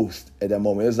most at that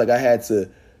moment. It was like I had to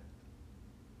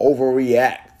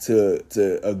overreact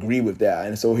to agree with that.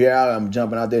 And so here I am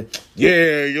jumping out there.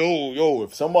 Yeah, yo,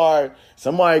 if somebody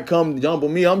come jump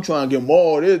on me, I'm trying to get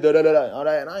more this, all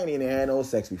that. And I ain't even had no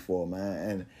sex before, man.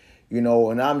 And you know,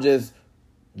 and I'm just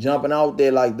jumping out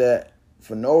there like that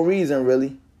for no reason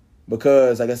really.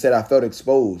 Because like I said, I felt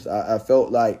exposed. I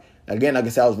felt like, again, like I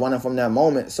said, I was running from that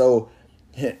moment. So,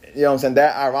 you know what I'm saying?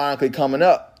 That ironically coming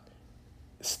up,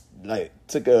 like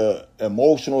took a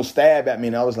emotional stab at me.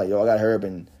 And I was like, yo, I got to hurry up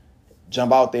and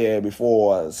jump out there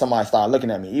before somebody started looking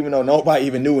at me, even though nobody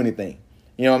even knew anything.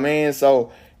 You know what I mean?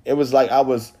 So it was like I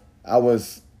was,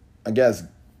 I guess,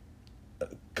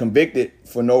 convicted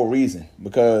for no reason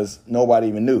because nobody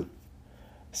even knew.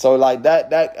 So like that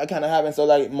kind of happened. So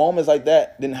like moments like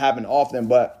that didn't happen often,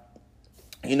 but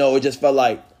you know, it just felt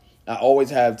like I always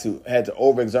had to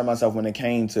overexert myself when it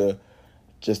came to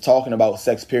just talking about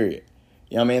sex, period.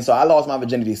 You know what I mean? So I lost my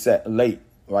virginity late,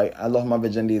 right? I lost my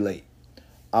virginity late.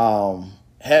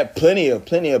 Had plenty of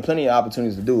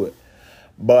opportunities to do it.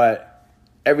 But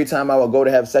every time I would go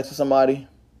to have sex with somebody,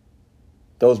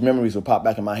 those memories would pop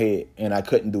back in my head and I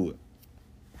couldn't do it.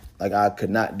 Like I could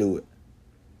not do it.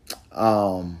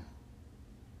 And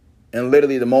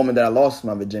literally the moment that I lost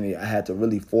my virginity, I had to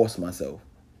really force myself.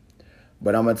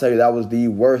 But I'm going to tell you, that was the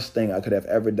worst thing I could have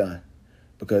ever done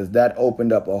because that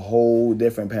opened up a whole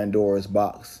different Pandora's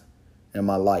box in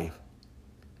my life.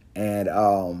 And,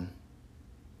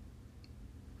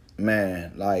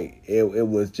 man, like it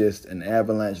was just an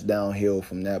avalanche downhill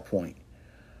from that point.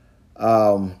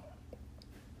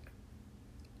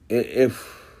 It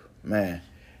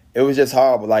was just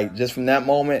horrible. Like just from that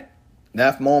moment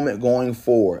going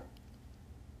forward,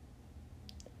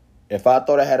 if I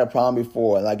thought I had a problem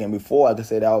before, I could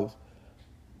say that I was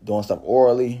doing stuff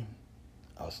orally.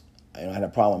 I had a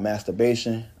problem with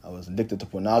masturbation. I was addicted to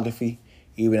pornography,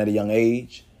 even at a young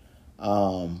age.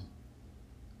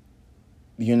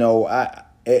 You know,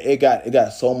 it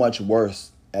got so much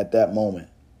worse at that moment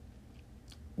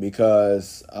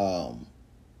because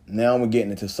now we're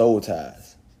getting into soul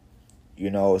ties. You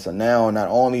know, so now not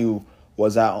only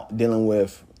was I dealing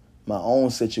with my own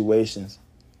situations,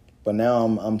 but now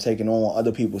I'm taking on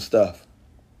other people's stuff,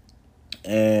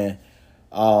 and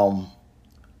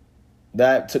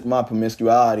that took my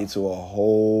promiscuity to a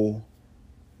whole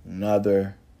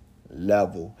nother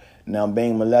level. Now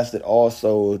being molested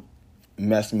also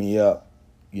messed me up,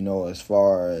 you know, as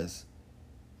far as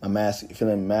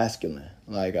feeling masculine.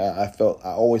 Like I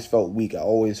always felt weak. I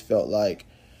always felt like,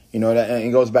 you know, that, and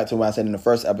it goes back to what I said in the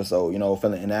first episode, you know,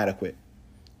 feeling inadequate,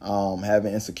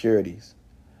 having insecurities.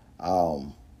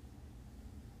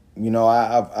 You know,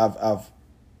 I've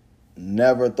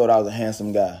never thought I was a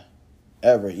handsome guy,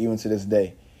 ever, even to this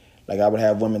day. Like I would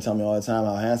have women tell me all the time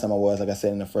how handsome I was, like I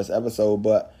said in the first episode,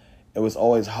 but it was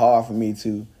always hard for me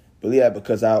to believe that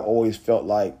because I always felt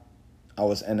like I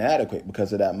was inadequate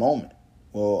because of that moment.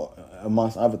 Well,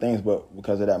 amongst other things, but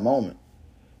because of that moment.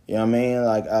 You know what I mean?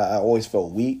 Like I always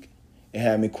felt weak. It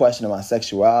had me questioning my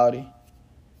sexuality.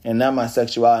 And not my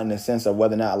sexuality in the sense of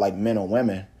whether or not I like men or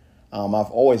women. I've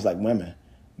always liked women.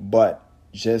 But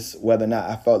just whether or not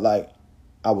I felt like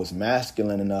I was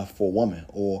masculine enough for a woman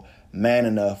or man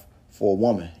enough for a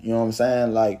woman. You know what I'm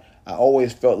saying? Like I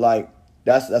always felt like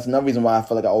That's another reason why I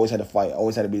feel like I always had to fight,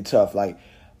 always had to be tough. Like,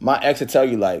 my ex would tell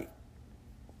you, like,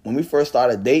 when we first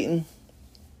started dating,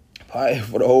 probably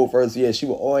for the whole first year, she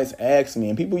would always ask me,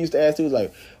 and people used to ask me,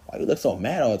 like, why you look so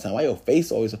mad all the time? Why your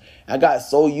face always... I got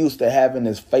so used to having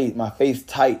my face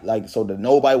tight, like, so that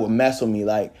nobody would mess with me,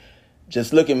 like,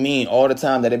 just looking mean all the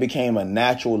time, that it became a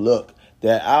natural look.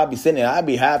 That I'd be sitting there, I'd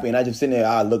be happy, and I just sitting there,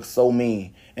 I look so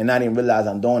mean, and I didn't realize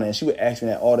I'm doing it. And she would ask me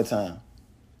that all the time.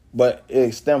 But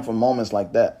it stemmed from moments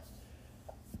like that.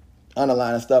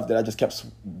 Underlying stuff that I just kept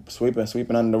sweeping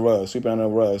under the rug.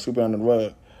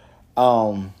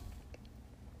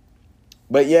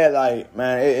 But yeah, like,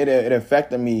 man, it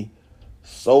affected me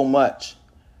so much.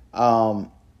 And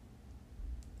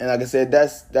like I said,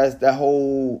 that's that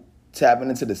whole tapping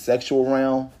into the sexual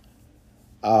realm.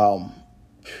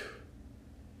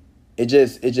 It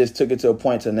just took it to a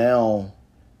point to now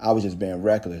I was just being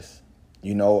reckless.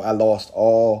 You know, I lost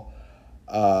all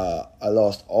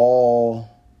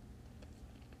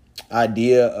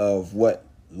idea of what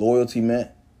loyalty meant.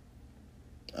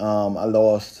 I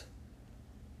lost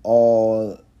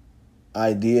all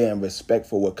idea and respect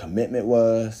for what commitment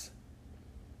was.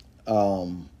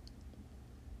 You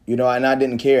know, and I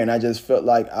didn't care, and I just felt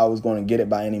like I was going to get it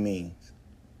by any means.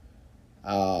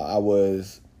 I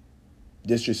was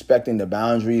disrespecting the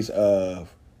boundaries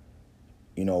of,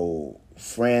 you know,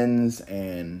 friends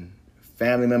and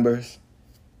family members,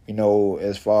 you know,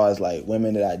 as far as like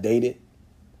women that I dated.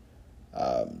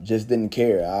 Just didn't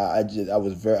care. I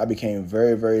became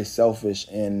very, very selfish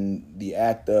in the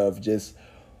act of just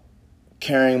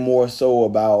caring more so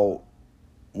about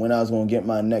when I was going to get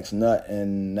my next nut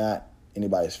and not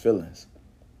anybody's feelings,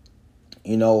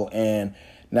 you know, and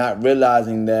not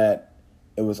realizing that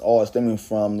it was all stemming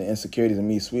from the insecurities of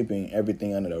me sweeping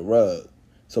everything under the rug.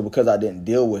 So because I didn't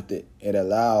deal with it, it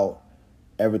allowed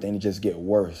everything to just get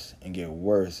worse and get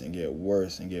worse and get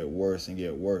worse and get worse and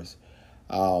get worse.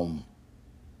 And,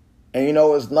 you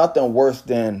know, it's nothing worse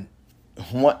than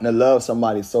wanting to love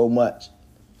somebody so much,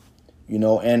 you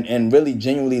know, and really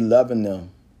genuinely loving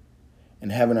them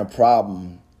and having a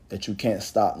problem that you can't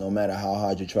stop no matter how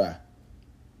hard you try,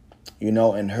 you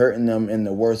know, and hurting them in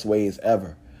the worst ways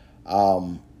ever.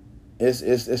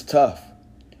 It's tough.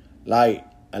 Like,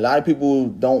 a lot of people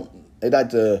they like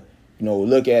to, you know,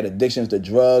 look at addictions to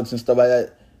drugs and stuff like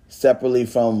that separately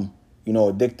from, you know,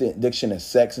 addiction to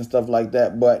sex and stuff like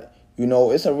that. But, you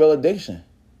know, it's a real addiction.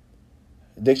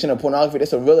 Addiction to pornography,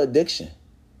 it's a real addiction.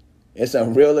 It's a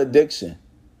real addiction.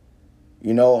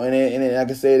 You know, and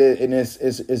like I said,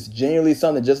 it's genuinely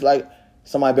something, just like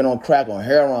somebody been on crack or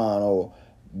heroin or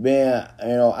being, you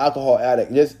know, alcohol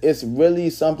addict. It's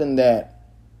really something that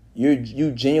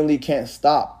you genuinely can't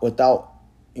stop without,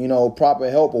 you know, proper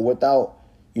help or without,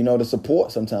 you know, the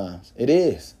support sometimes. It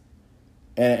is.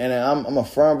 And I'm a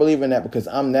firm believer in that because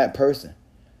I'm that person.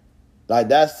 Like,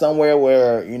 that's somewhere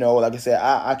where, you know, like I said,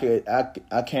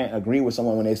 I can't agree with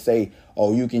someone when they say,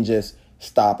 oh, you can just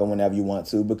stop it whenever you want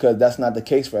to, because that's not the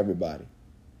case for everybody.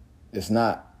 It's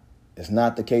not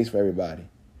the case for everybody.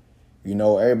 You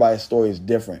know, everybody's story is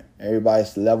different.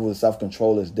 Everybody's level of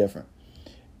self-control is different.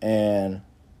 And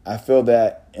I feel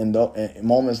that in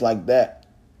moments like that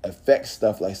affects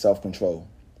stuff like self-control,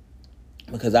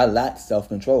 because I lacked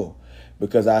self-control.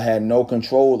 Because I had no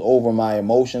control over my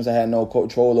emotions. I had no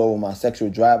control over my sexual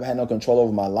drive. I had no control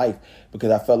over my life because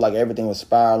I felt like everything was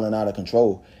spiraling out of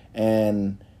control.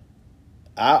 And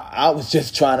I was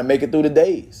just trying to make it through the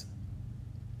days.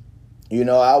 You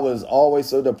know, I was always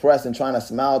so depressed and trying to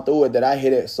smile through it that I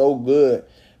hid it so good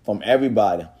from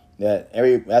everybody.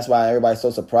 That's why everybody's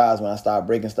so surprised when I started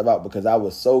breaking stuff out, because I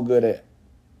was so good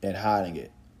at hiding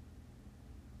it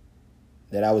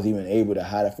that I was even able to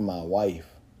hide it from my wife.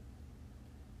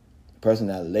 Person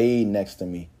that laid next to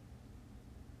me.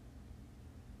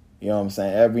 You know what I'm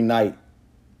saying? Every night,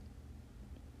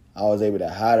 I was able to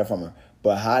hide it from her.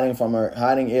 But hiding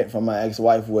it from my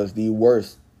ex-wife was the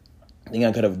worst thing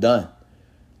I could have done.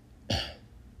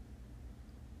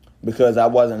 Because I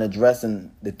wasn't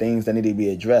addressing the things that needed to be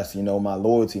addressed. You know, my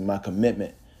loyalty, my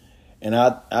commitment. And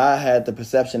I had the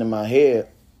perception in my head,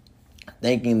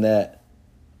 thinking that,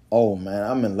 oh man,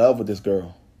 I'm in love with this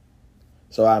girl.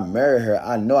 So I marry her.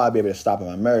 I know I'll be able to stop if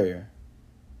I marry her.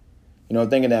 You know,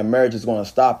 thinking that marriage is going to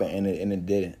stop it, and it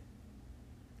didn't.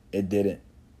 It didn't.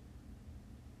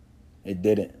 It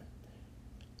didn't.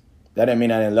 That didn't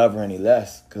mean I didn't love her any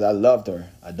less, because I loved her.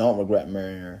 I don't regret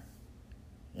marrying her.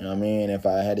 You know what I mean? If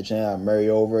I had the chance, I'd marry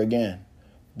her over again.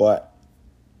 But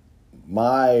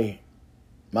my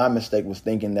mistake was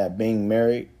thinking that being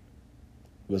married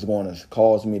was going to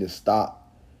cause me to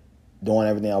stop doing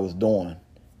everything I was doing.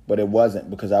 but it wasn't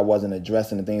because I wasn't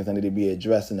addressing the things that needed to be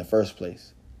addressed in the first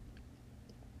place.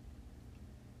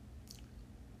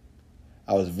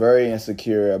 I was very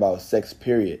insecure about sex,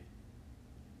 period.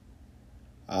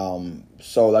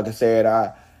 So like I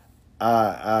said,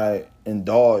 I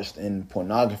indulged in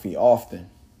pornography often.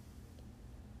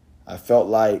 I felt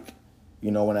like,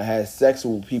 when I had sex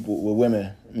with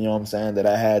women, that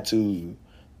I had to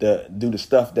do the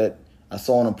stuff that I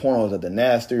saw in the pornos, that the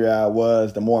nastier I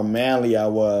was, the more manly I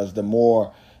was, the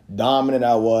more dominant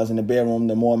I was in the bedroom,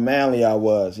 the more manly I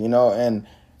was, and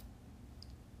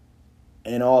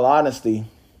in all honesty,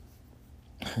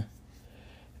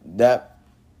 that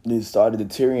started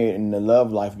deteriorating the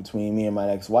love life between me and my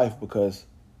ex-wife because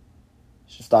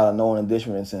she started knowing the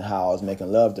difference in how I was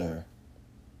making love to her.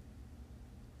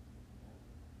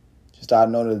 She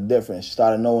started knowing the difference. She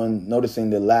started noticing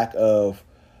the lack of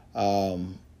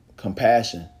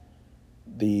compassion,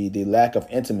 the lack of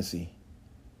intimacy,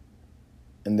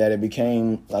 and that it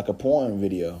became like a porn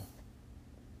video.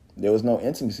 There was no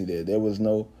intimacy there. There was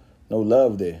no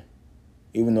love there.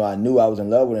 Even though I knew I was in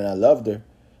love with her and I loved her,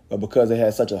 but because it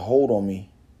had such a hold on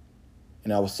me,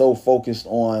 and I was so focused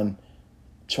on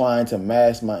trying to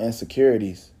mask my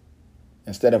insecurities,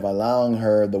 instead of allowing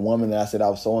her, the woman that I said I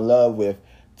was so in love with,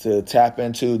 to tap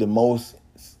into the most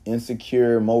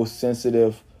insecure, most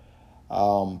sensitive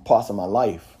parts of my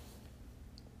life.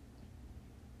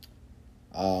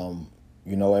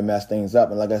 It messed things up.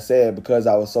 And like I said, because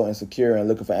I was so insecure and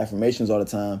looking for affirmations all the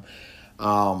time,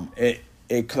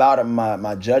 it clouded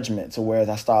my judgment to whereas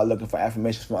I started looking for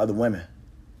affirmations from other women.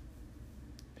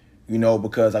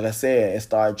 Because like I said, it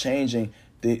started changing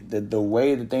the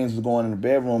way that things was going in the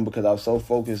bedroom because I was so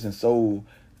focused and so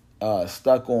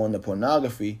stuck on the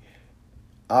pornography.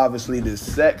 Obviously, the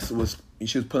sex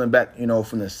she was pulling back,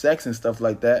 from the sex and stuff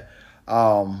like that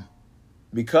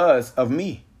because of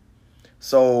me.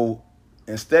 So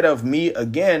instead of me,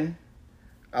 again,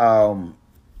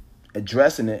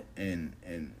 addressing it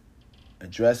and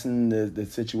addressing the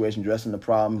situation, addressing the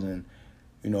problems, and,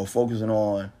 focusing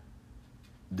on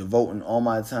devoting all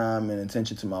my time and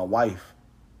attention to my wife,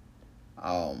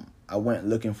 I went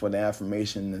looking for the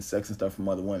affirmation and sex and stuff from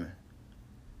other women.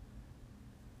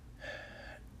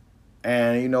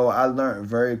 And, I learned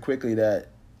very quickly that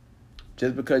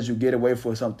just because you get away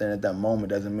for something at that moment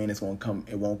doesn't mean it won't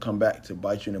come back to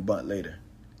bite you in the butt later.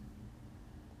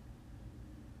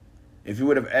 If you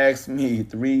would have asked me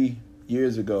 3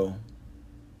 years ago,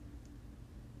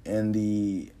 in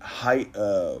the height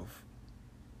of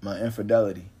my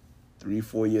infidelity,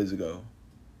 3-4 years ago,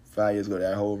 5 years ago,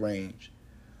 that whole range,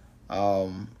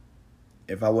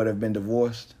 if I would have been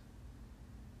divorced,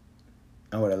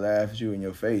 I would have laughed at you in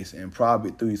your face and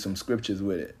probably threw you some scriptures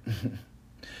with it.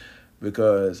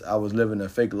 Because I was living a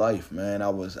fake life, man. I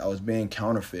was being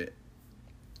counterfeit.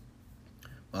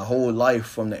 My whole life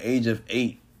from the age of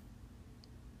 8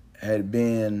 had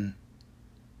been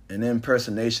an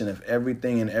impersonation of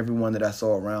everything and everyone that I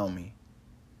saw around me.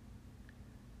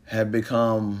 Had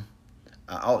become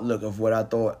an outlook of what I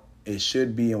thought it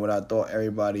should be and what I thought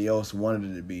everybody else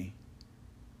wanted it to be.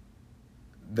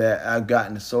 That I've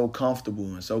gotten so comfortable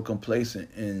and so complacent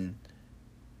in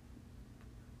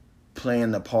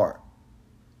playing the part.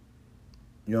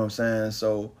 You know what I'm saying?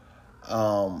 So,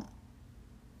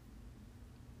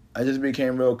 I just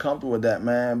became real comfortable with that,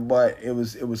 man. But it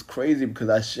was crazy because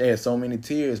I shed so many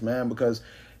tears, man, because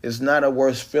it's not a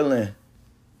worse feeling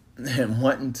than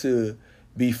wanting to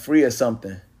be free of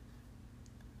something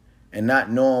and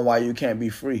not knowing why you can't be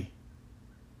free.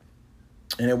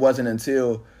 And it wasn't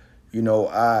until,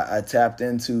 I tapped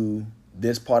into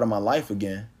this part of my life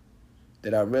again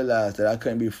that I realized that I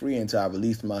couldn't be free until I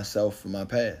released myself from my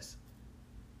past.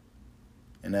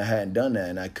 And I hadn't done that,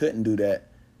 and I couldn't do that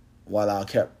while I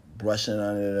kept brushing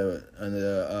under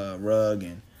the rug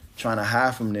and trying to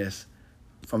hide from this,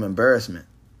 from embarrassment.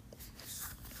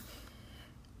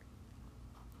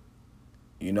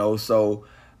 So,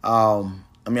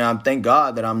 I thank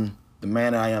God that I'm the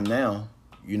man that I am now,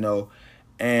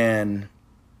 and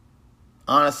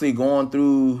honestly, going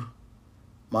through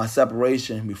my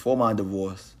separation before my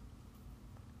divorce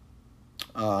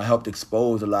helped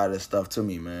expose a lot of this stuff to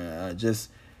me, man. I just,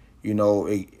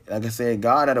 like I said,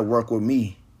 God had to work with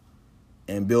me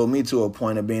and build me to a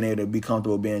point of being able to be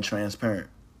comfortable being transparent.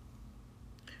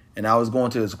 And I was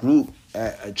going to this group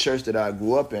at a church that I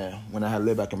grew up in when I had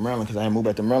lived back in Maryland, because I had moved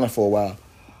back to Maryland for a while.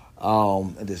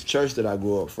 At this church that I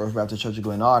grew up, First Baptist Church of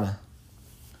Glenarden.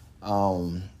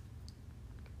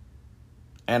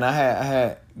 And I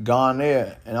had gone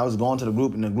there, and I was going to the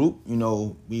group, and the group,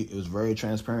 it was very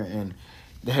transparent, and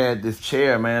they had this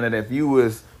chair, man, that if you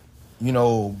was,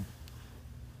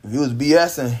 you was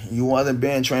BSing, you wasn't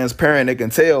being transparent, they can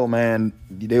tell, man,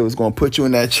 they was going to put you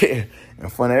in that chair in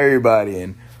front of everybody,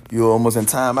 and you were almost in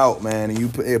timeout, man,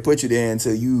 and it put you there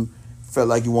until you felt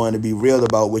like you wanted to be real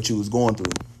about what you was going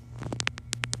through.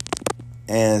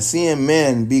 And seeing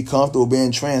men be comfortable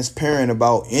being transparent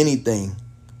about anything,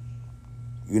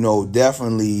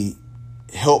 definitely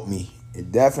helped me.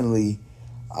 It definitely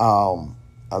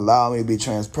allowed me to be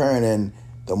transparent. And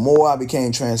the more I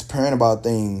became transparent about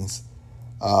things,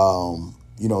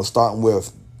 starting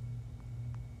with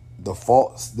the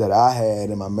faults that I had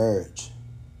in my marriage,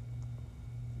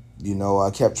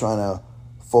 I kept trying to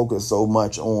focus so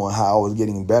much on how I was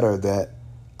getting better that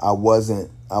I was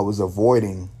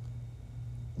avoiding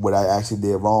what I actually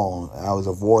did wrong. I was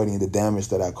avoiding the damage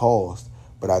that I caused,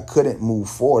 but I couldn't move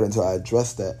forward until I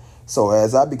addressed that. So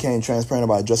as I became transparent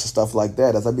about addressing stuff like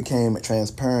that, as I became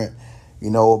transparent,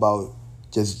 about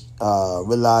just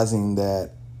realizing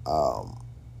that,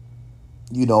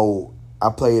 I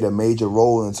played a major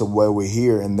role into where we're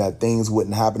here, and that things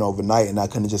wouldn't happen overnight, and I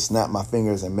couldn't just snap my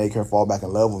fingers and make her fall back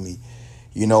in love with me.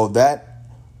 That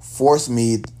forced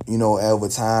me, over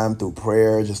time through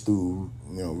prayer, just through,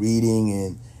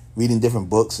 reading different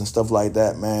books and stuff like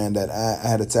that, man, that I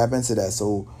had to tap into that.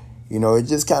 So, it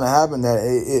just kind of happened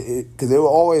that because it would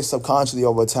always subconsciously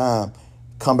over time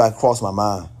come back across my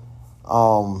mind.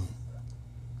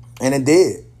 And it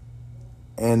did.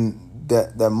 And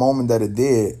that moment that it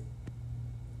did,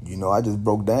 I just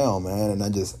broke down, man, and I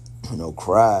just,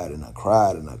 cried and I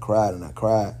cried and I cried and I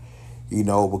cried,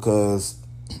 because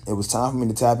it was time for me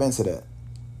to tap into that.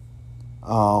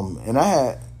 And I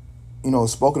had,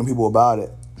 spoken to people about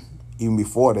it even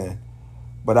before then,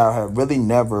 but I had really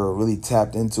never really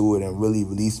tapped into it and really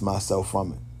released myself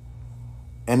from it.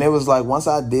 And it was like, once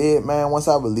I did, man, once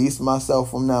I released myself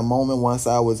from that moment, once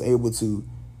I was able to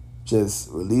just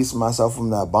release myself from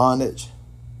that bondage,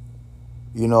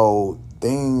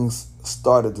 things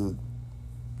started to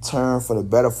turn for the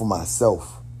better for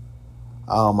myself.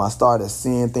 I started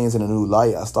seeing things in a new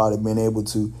light. I started being able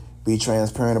to be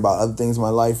transparent about other things in my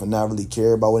life and not really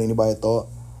care about what anybody thought.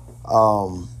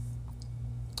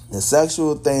 The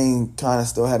sexual thing kind of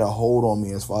still had a hold on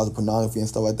me as far as the pornography and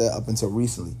stuff like that up until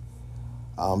recently,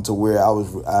 to where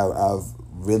I've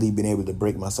really been able to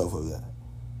break myself of that,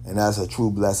 and that's a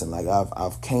true blessing. Like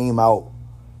I've came out,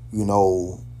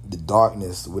 the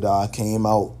darkness, I came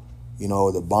out,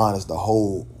 the bondage,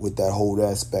 with that whole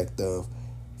aspect of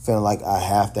feeling like I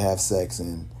have to have sex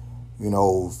and,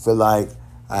 feel like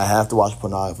I have to watch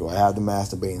pornography, or I have to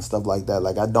masturbate and stuff like that.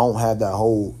 Like I don't have that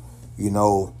whole,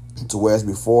 to whereas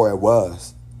before it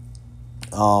was.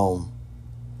 And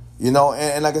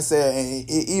like I said,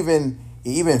 it even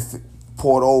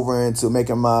poured over into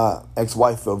making my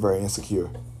ex-wife feel very insecure.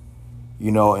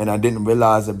 And I didn't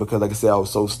realize it because, like I said, I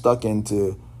was so stuck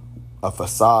into a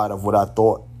facade of what I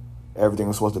thought everything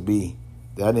was supposed to be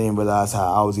that I didn't realize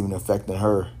how I was even affecting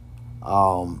her.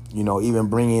 Even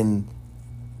bringing,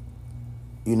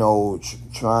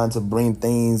 trying to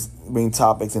bring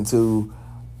topics into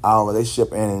our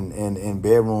relationship and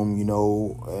bedroom,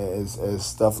 as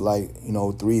stuff like,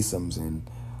 threesomes and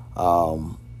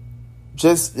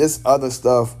just other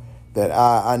stuff that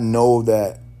I know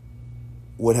that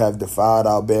would have defied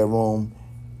our bedroom,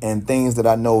 and things that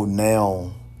I know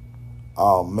now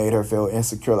made her feel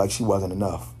insecure, like she wasn't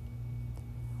enough.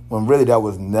 When really that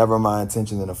was never my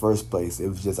intention in the first place. It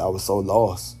was just I was so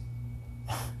lost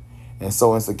and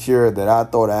so insecure that I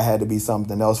thought I had to be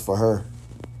something else for her,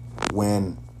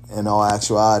 when in all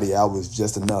actuality I was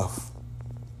just enough.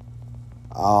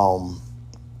 And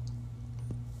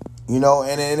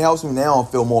it helps me now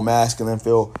feel more masculine,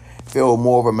 feel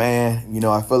more of a man.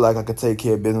 I feel like I could take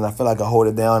care of business. I feel like I hold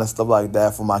it down and stuff like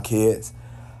that for my kids.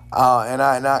 And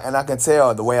I can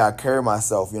tell the way I carry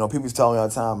myself. People tell me all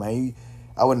the time, man,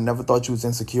 I would have never thought you was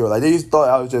insecure. Like they used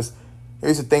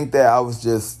to think that I was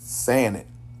just saying it,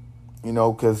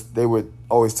 because they would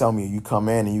always tell me, you come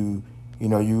in and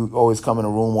you always come in a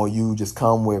room, or you just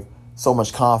come with so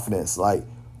much confidence. Like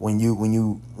when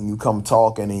you come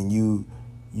talking and you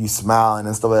smiling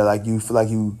and stuff like you feel like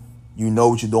you know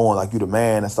what you're doing, like you the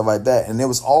man and stuff like that. And it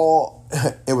was all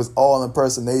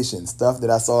impersonation stuff that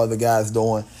I saw the guys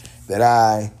doing, that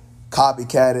I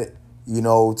copycatted,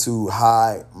 to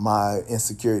hide my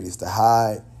insecurities, to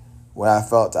hide where I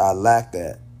felt I lacked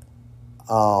at.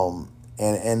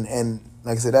 And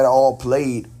like I said, that all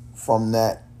played from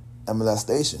that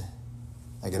molestation.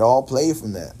 Like it all played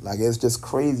from that. Like it's just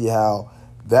crazy how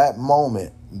that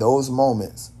moment, those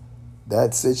moments,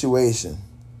 that situation,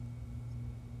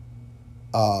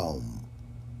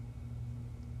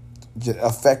 just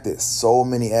affected so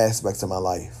many aspects of my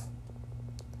life.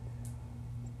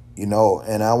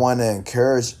 And I want to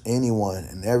encourage anyone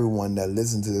and everyone that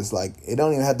listens to this, like, it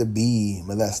don't even have to be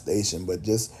molestation, but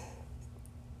just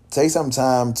take some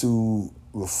time to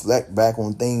reflect back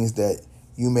on things that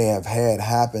you may have had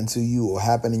happen to you or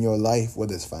happen in your life,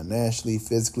 whether it's financially,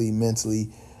 physically, mentally,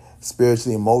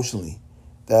 spiritually, emotionally,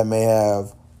 that may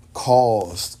have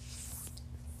caused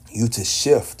you to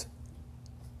shift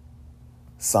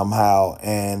somehow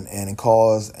and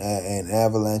cause an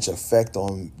avalanche effect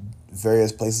on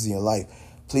various places in your life.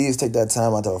 Please take that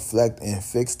time out to reflect and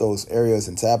fix those areas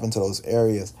and tap into those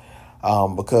areas,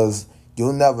 because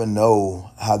you'll never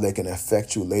know how they can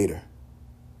affect you later.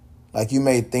 Like, you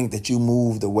may think that you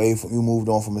moved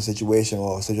on from a situation,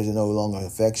 or a situation no longer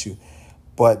affects you,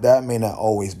 but that may not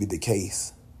always be the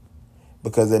case,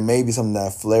 because it may be something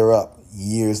that flare up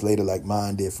years later, like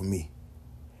mine did for me.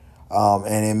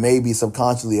 And it may be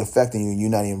subconsciously affecting you and you're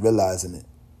not even realizing it,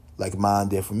 like mine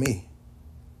did for me.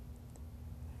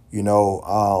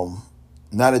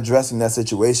 Not addressing that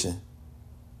situation.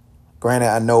 Granted,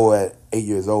 I know at 8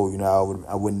 years old,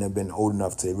 I wouldn't have been old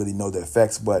enough to really know the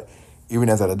effects, but even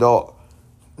as an adult,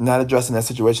 not addressing that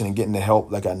situation and getting the help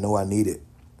like I know I needed,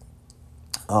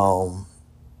 caused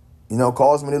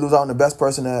me to lose out on the best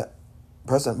person in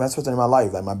my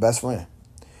life, like my best friend.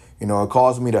 It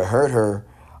caused me to hurt her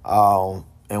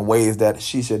in ways that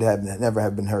she should have never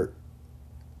have been hurt.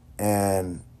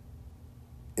 And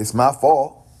it's my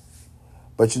fault,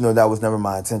 but that was never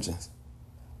my intentions.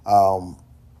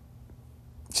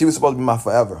 She was supposed to be my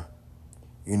forever,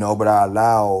 but I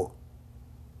allowed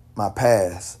my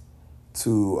past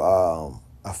to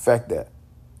affect that,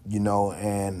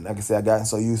 and like I said, I gotten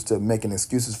so used to making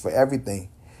excuses for everything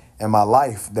in my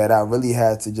life that I really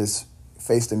had to just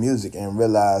face the music and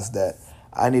realize that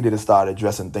I needed to start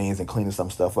addressing things and cleaning some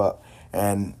stuff up.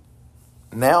 And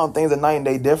now things are night and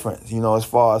day different, as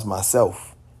far as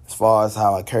myself, as far as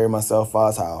how I carry myself, as far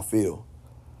as how I feel.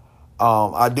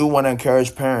 I do want to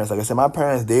encourage parents. Like I said, my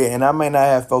parents did, and I may not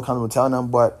have felt comfortable telling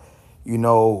them, but,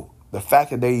 the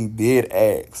fact that they did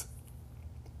ask,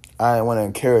 I want to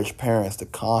encourage parents to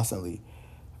constantly,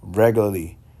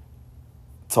 regularly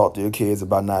talk to your kids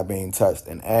about not being touched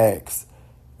and ask,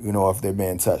 if they're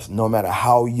being touched, no matter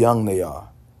how young they are.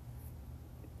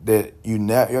 That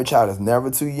your child is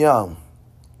never too young.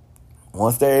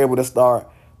 Once they're able to start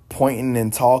pointing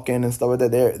and talking and stuff like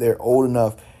that, they're old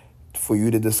enough for you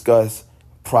to discuss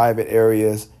private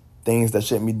areas, things that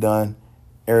shouldn't be done,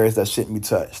 areas that shouldn't be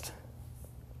touched.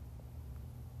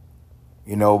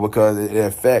 Because it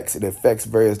affects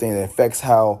various things. It affects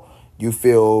how you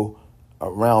feel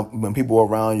around when people are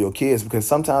around your kids. Because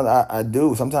sometimes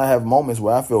sometimes I have moments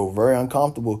where I feel very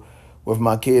uncomfortable with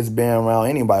my kids being around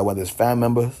anybody, whether it's family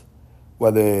members,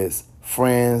 whether it's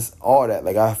friends, all that.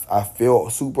 Like, I feel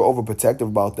super overprotective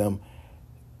about them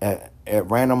at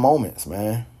random moments,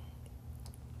 man.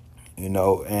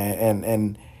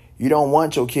 And you don't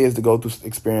want your kids to go through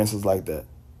experiences like that.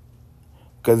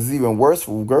 Because it's even worse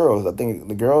for girls. I think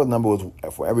the girls' number was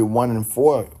for every 1 in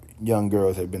 4 young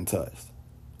girls have been touched.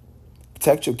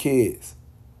 Protect your kids.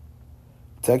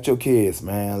 Protect your kids,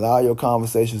 man. Allow your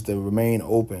conversations to remain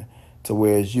open to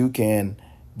where you can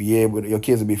be able to, your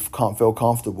kids will feel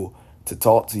comfortable to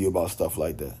talk to you about stuff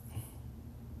like that.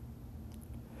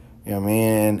 You know what I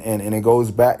mean? And it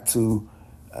goes back to,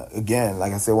 again,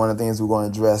 like I said, one of the things we're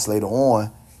going to address later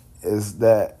on is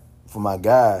that for my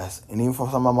guys, and even for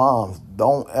some of my moms,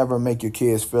 don't ever make your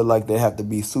kids feel like they have to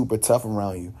be super tough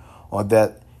around you, or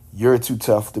that you're too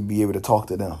tough to be able to talk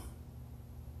to them.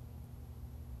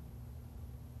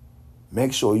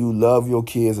 Make sure you love your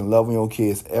kids and love on your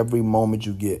kids every moment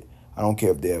you get. I don't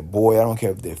care if they're a boy. I don't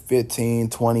care if they're 15,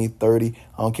 20, 30.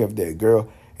 I don't care if they're a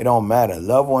girl. It don't matter.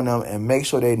 Love on them and make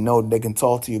sure they know they can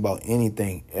talk to you about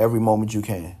anything every moment you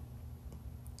can.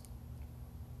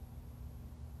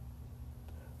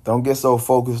 Don't get so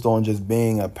focused on just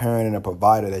being a parent and a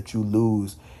provider that you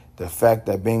lose the fact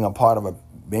that being a part of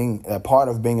being a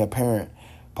parent,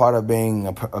 part of being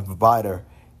a provider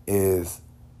is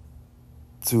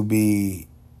to be,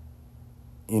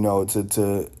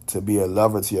 to be a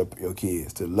lover to your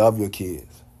kids, to love your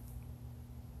kids.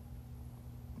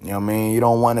 You know what I mean? You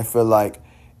don't want to feel like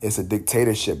it's a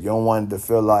dictatorship. You don't want it to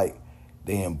feel like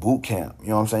they in boot camp. You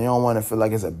know what I'm saying? You don't want to feel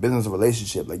like it's a business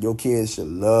relationship. Like, your kids should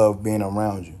love being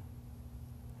around you.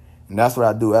 And that's what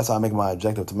I do. That's how I make my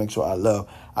objective, to make sure I love.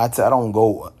 I don't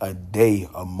go a day,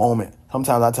 a moment.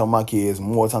 Sometimes I tell my kids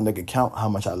more times they can count how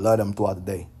much I love them throughout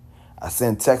the day. I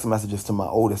send text messages to my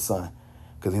oldest son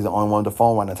because he's the only one on the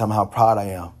phone right now. Tell him how proud I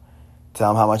am. Tell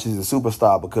him how much he's a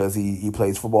superstar because he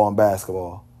plays football and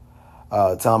basketball.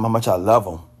 Tell him how much I love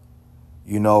him.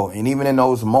 And even in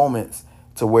those moments,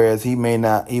 to whereas he may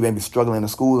be struggling in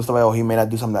school and stuff like that, or he may not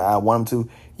do something that I want him to.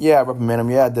 Yeah, I reprimand him.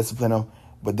 Yeah, I discipline him.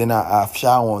 But then I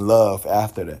shower in love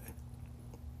after that.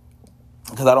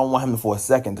 Because I don't want him for a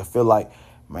second to feel like,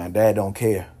 man, dad don't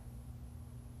care.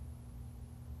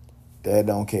 Dad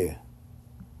don't care.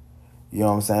 You know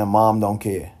what I'm saying? Mom don't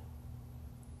care.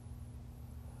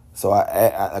 So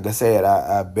I like I said,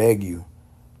 I beg you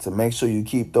to make sure you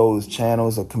keep those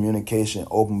channels of communication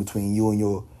open between you and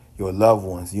your loved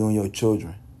ones, you and your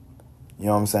children. You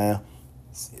know what I'm saying?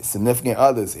 Significant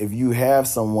others, if you have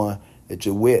someone that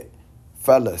you're with,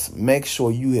 fellas, make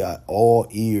sure you are all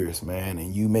ears, man,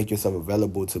 and you make yourself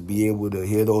available to be able to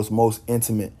hear those most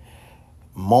intimate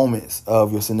moments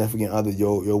of your significant other,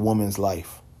 your woman's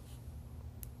life.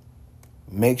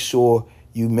 Make sure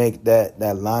you make that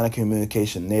line of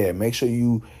communication there. Make sure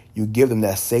you give them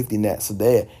that safety net so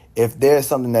that if there's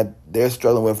something that they're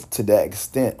struggling with to that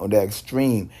extent or that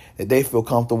extreme, that they feel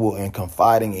comfortable in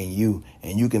confiding in you,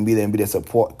 and you can be there and be their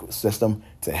support system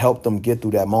to help them get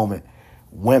through that moment.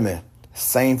 Women,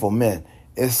 same for men.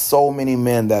 It's so many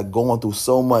men that are going through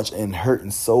so much and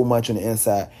hurting so much on the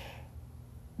inside,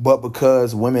 but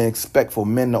because women expect for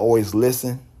men to always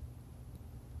listen,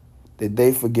 that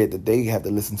they forget that they have to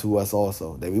listen to us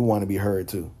also, that we want to be heard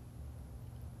too.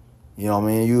 You know what I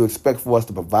mean? You expect for us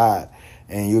to provide,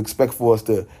 and you expect for us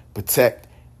to protect,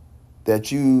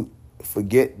 that you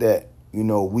forget that, you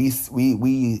know, we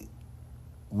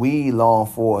long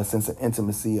for a sense of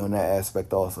intimacy on that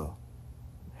aspect also.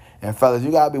 And fellas, you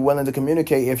got to be willing to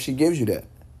communicate if she gives you that.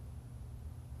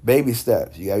 Baby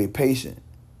steps. You got to be patient.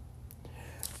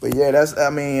 But yeah,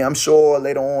 I'm sure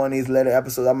later on these later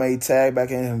episodes I may tag back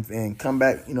in and come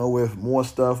back, you know, with more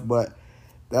stuff. But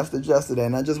that's the gist of that.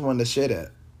 And I just wanted to share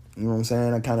that. You know what I'm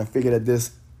saying? I kind of figured that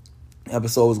this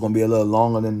episode was going to be a little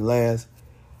longer than the last.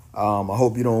 I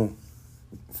hope you don't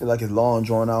feel like it's long,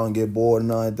 drawn out, and get bored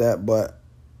and all like that. But,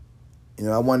 you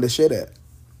know, I wanted to share that.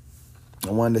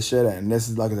 And this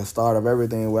is like the start of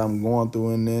everything where I'm going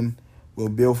through, and then we'll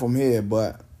build from here.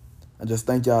 But I just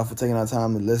thank y'all for taking our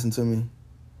time to listen to me.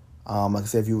 Like I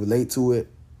said, if you relate to it,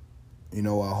 you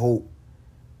know, I hope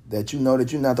that you know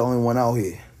that you're not the only one out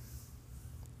here.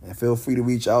 And feel free to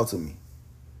reach out to me.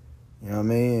 You know what I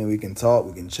mean? We can talk,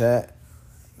 we can chat,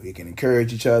 we can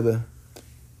encourage each other,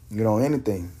 you know,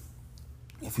 anything.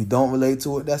 If you don't relate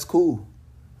to it, that's cool.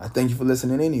 I thank you for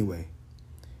listening anyway.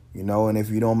 You know, and if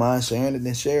you don't mind sharing it,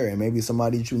 then share it. Maybe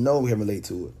somebody that you know can relate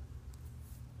to it.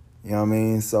 You know what I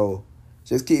mean? So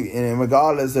just keep, and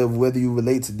regardless of whether you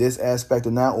relate to this aspect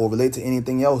or not, or relate to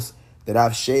anything else that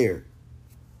I've shared,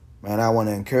 man, I want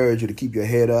to encourage you to keep your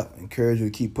head up, encourage you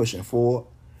to keep pushing forward,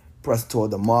 press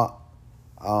toward the mark,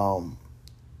 and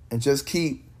just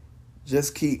keep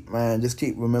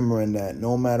remembering that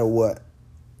no matter what,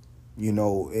 you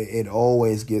know, it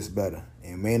always gets better.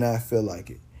 It may not feel like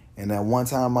it. And at one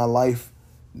time in my life,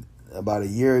 about a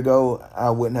year ago,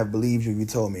 I wouldn't have believed you if you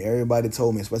told me. Everybody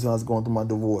told me, especially when I was going through my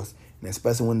divorce, and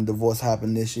especially when the divorce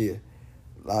happened this year.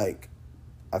 Like,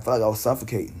 I felt like I was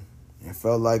suffocating. It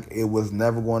felt like it was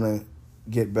never going to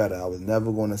get better. I was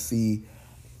never going to see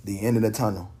the end of the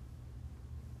tunnel.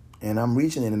 And I'm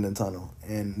reaching the end of the tunnel.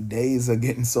 And days are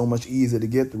getting so much easier to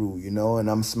get through, you know, and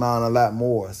I'm smiling a lot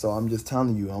more. So I'm just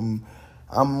telling you,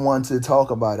 I'm one to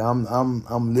talk about it.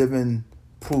 I'm living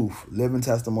proof, living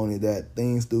testimony that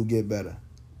things do get better.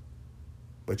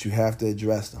 But you have to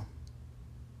address them.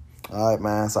 All right,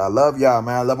 man. So I love y'all,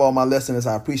 man. I love all my listeners.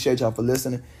 I appreciate y'all for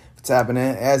listening, for tapping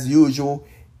in. As usual,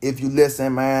 if you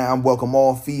listen, man, I welcome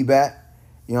all feedback.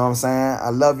 You know what I'm saying? I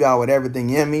love y'all with everything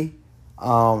in me.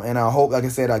 And I hope, like I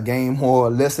said, I gain more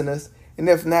listeners. And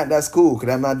if not, that's cool,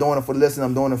 because I'm not doing it for listening.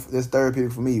 I'm doing it for this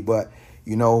therapeutic for me. But,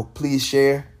 you know, please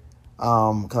share.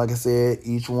 'Cause like I said,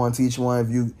 each one teach one. If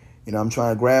you know, I'm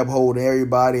trying to grab hold of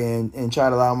everybody and try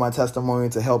to allow my testimony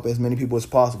to help as many people as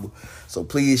possible. So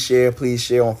please share on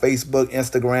Facebook,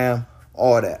 Instagram,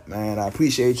 all that, man. I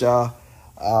appreciate y'all.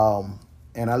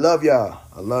 And I love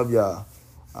y'all.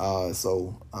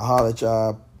 So I'll holler at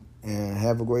y'all and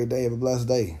have a great day. Have a blessed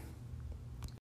day.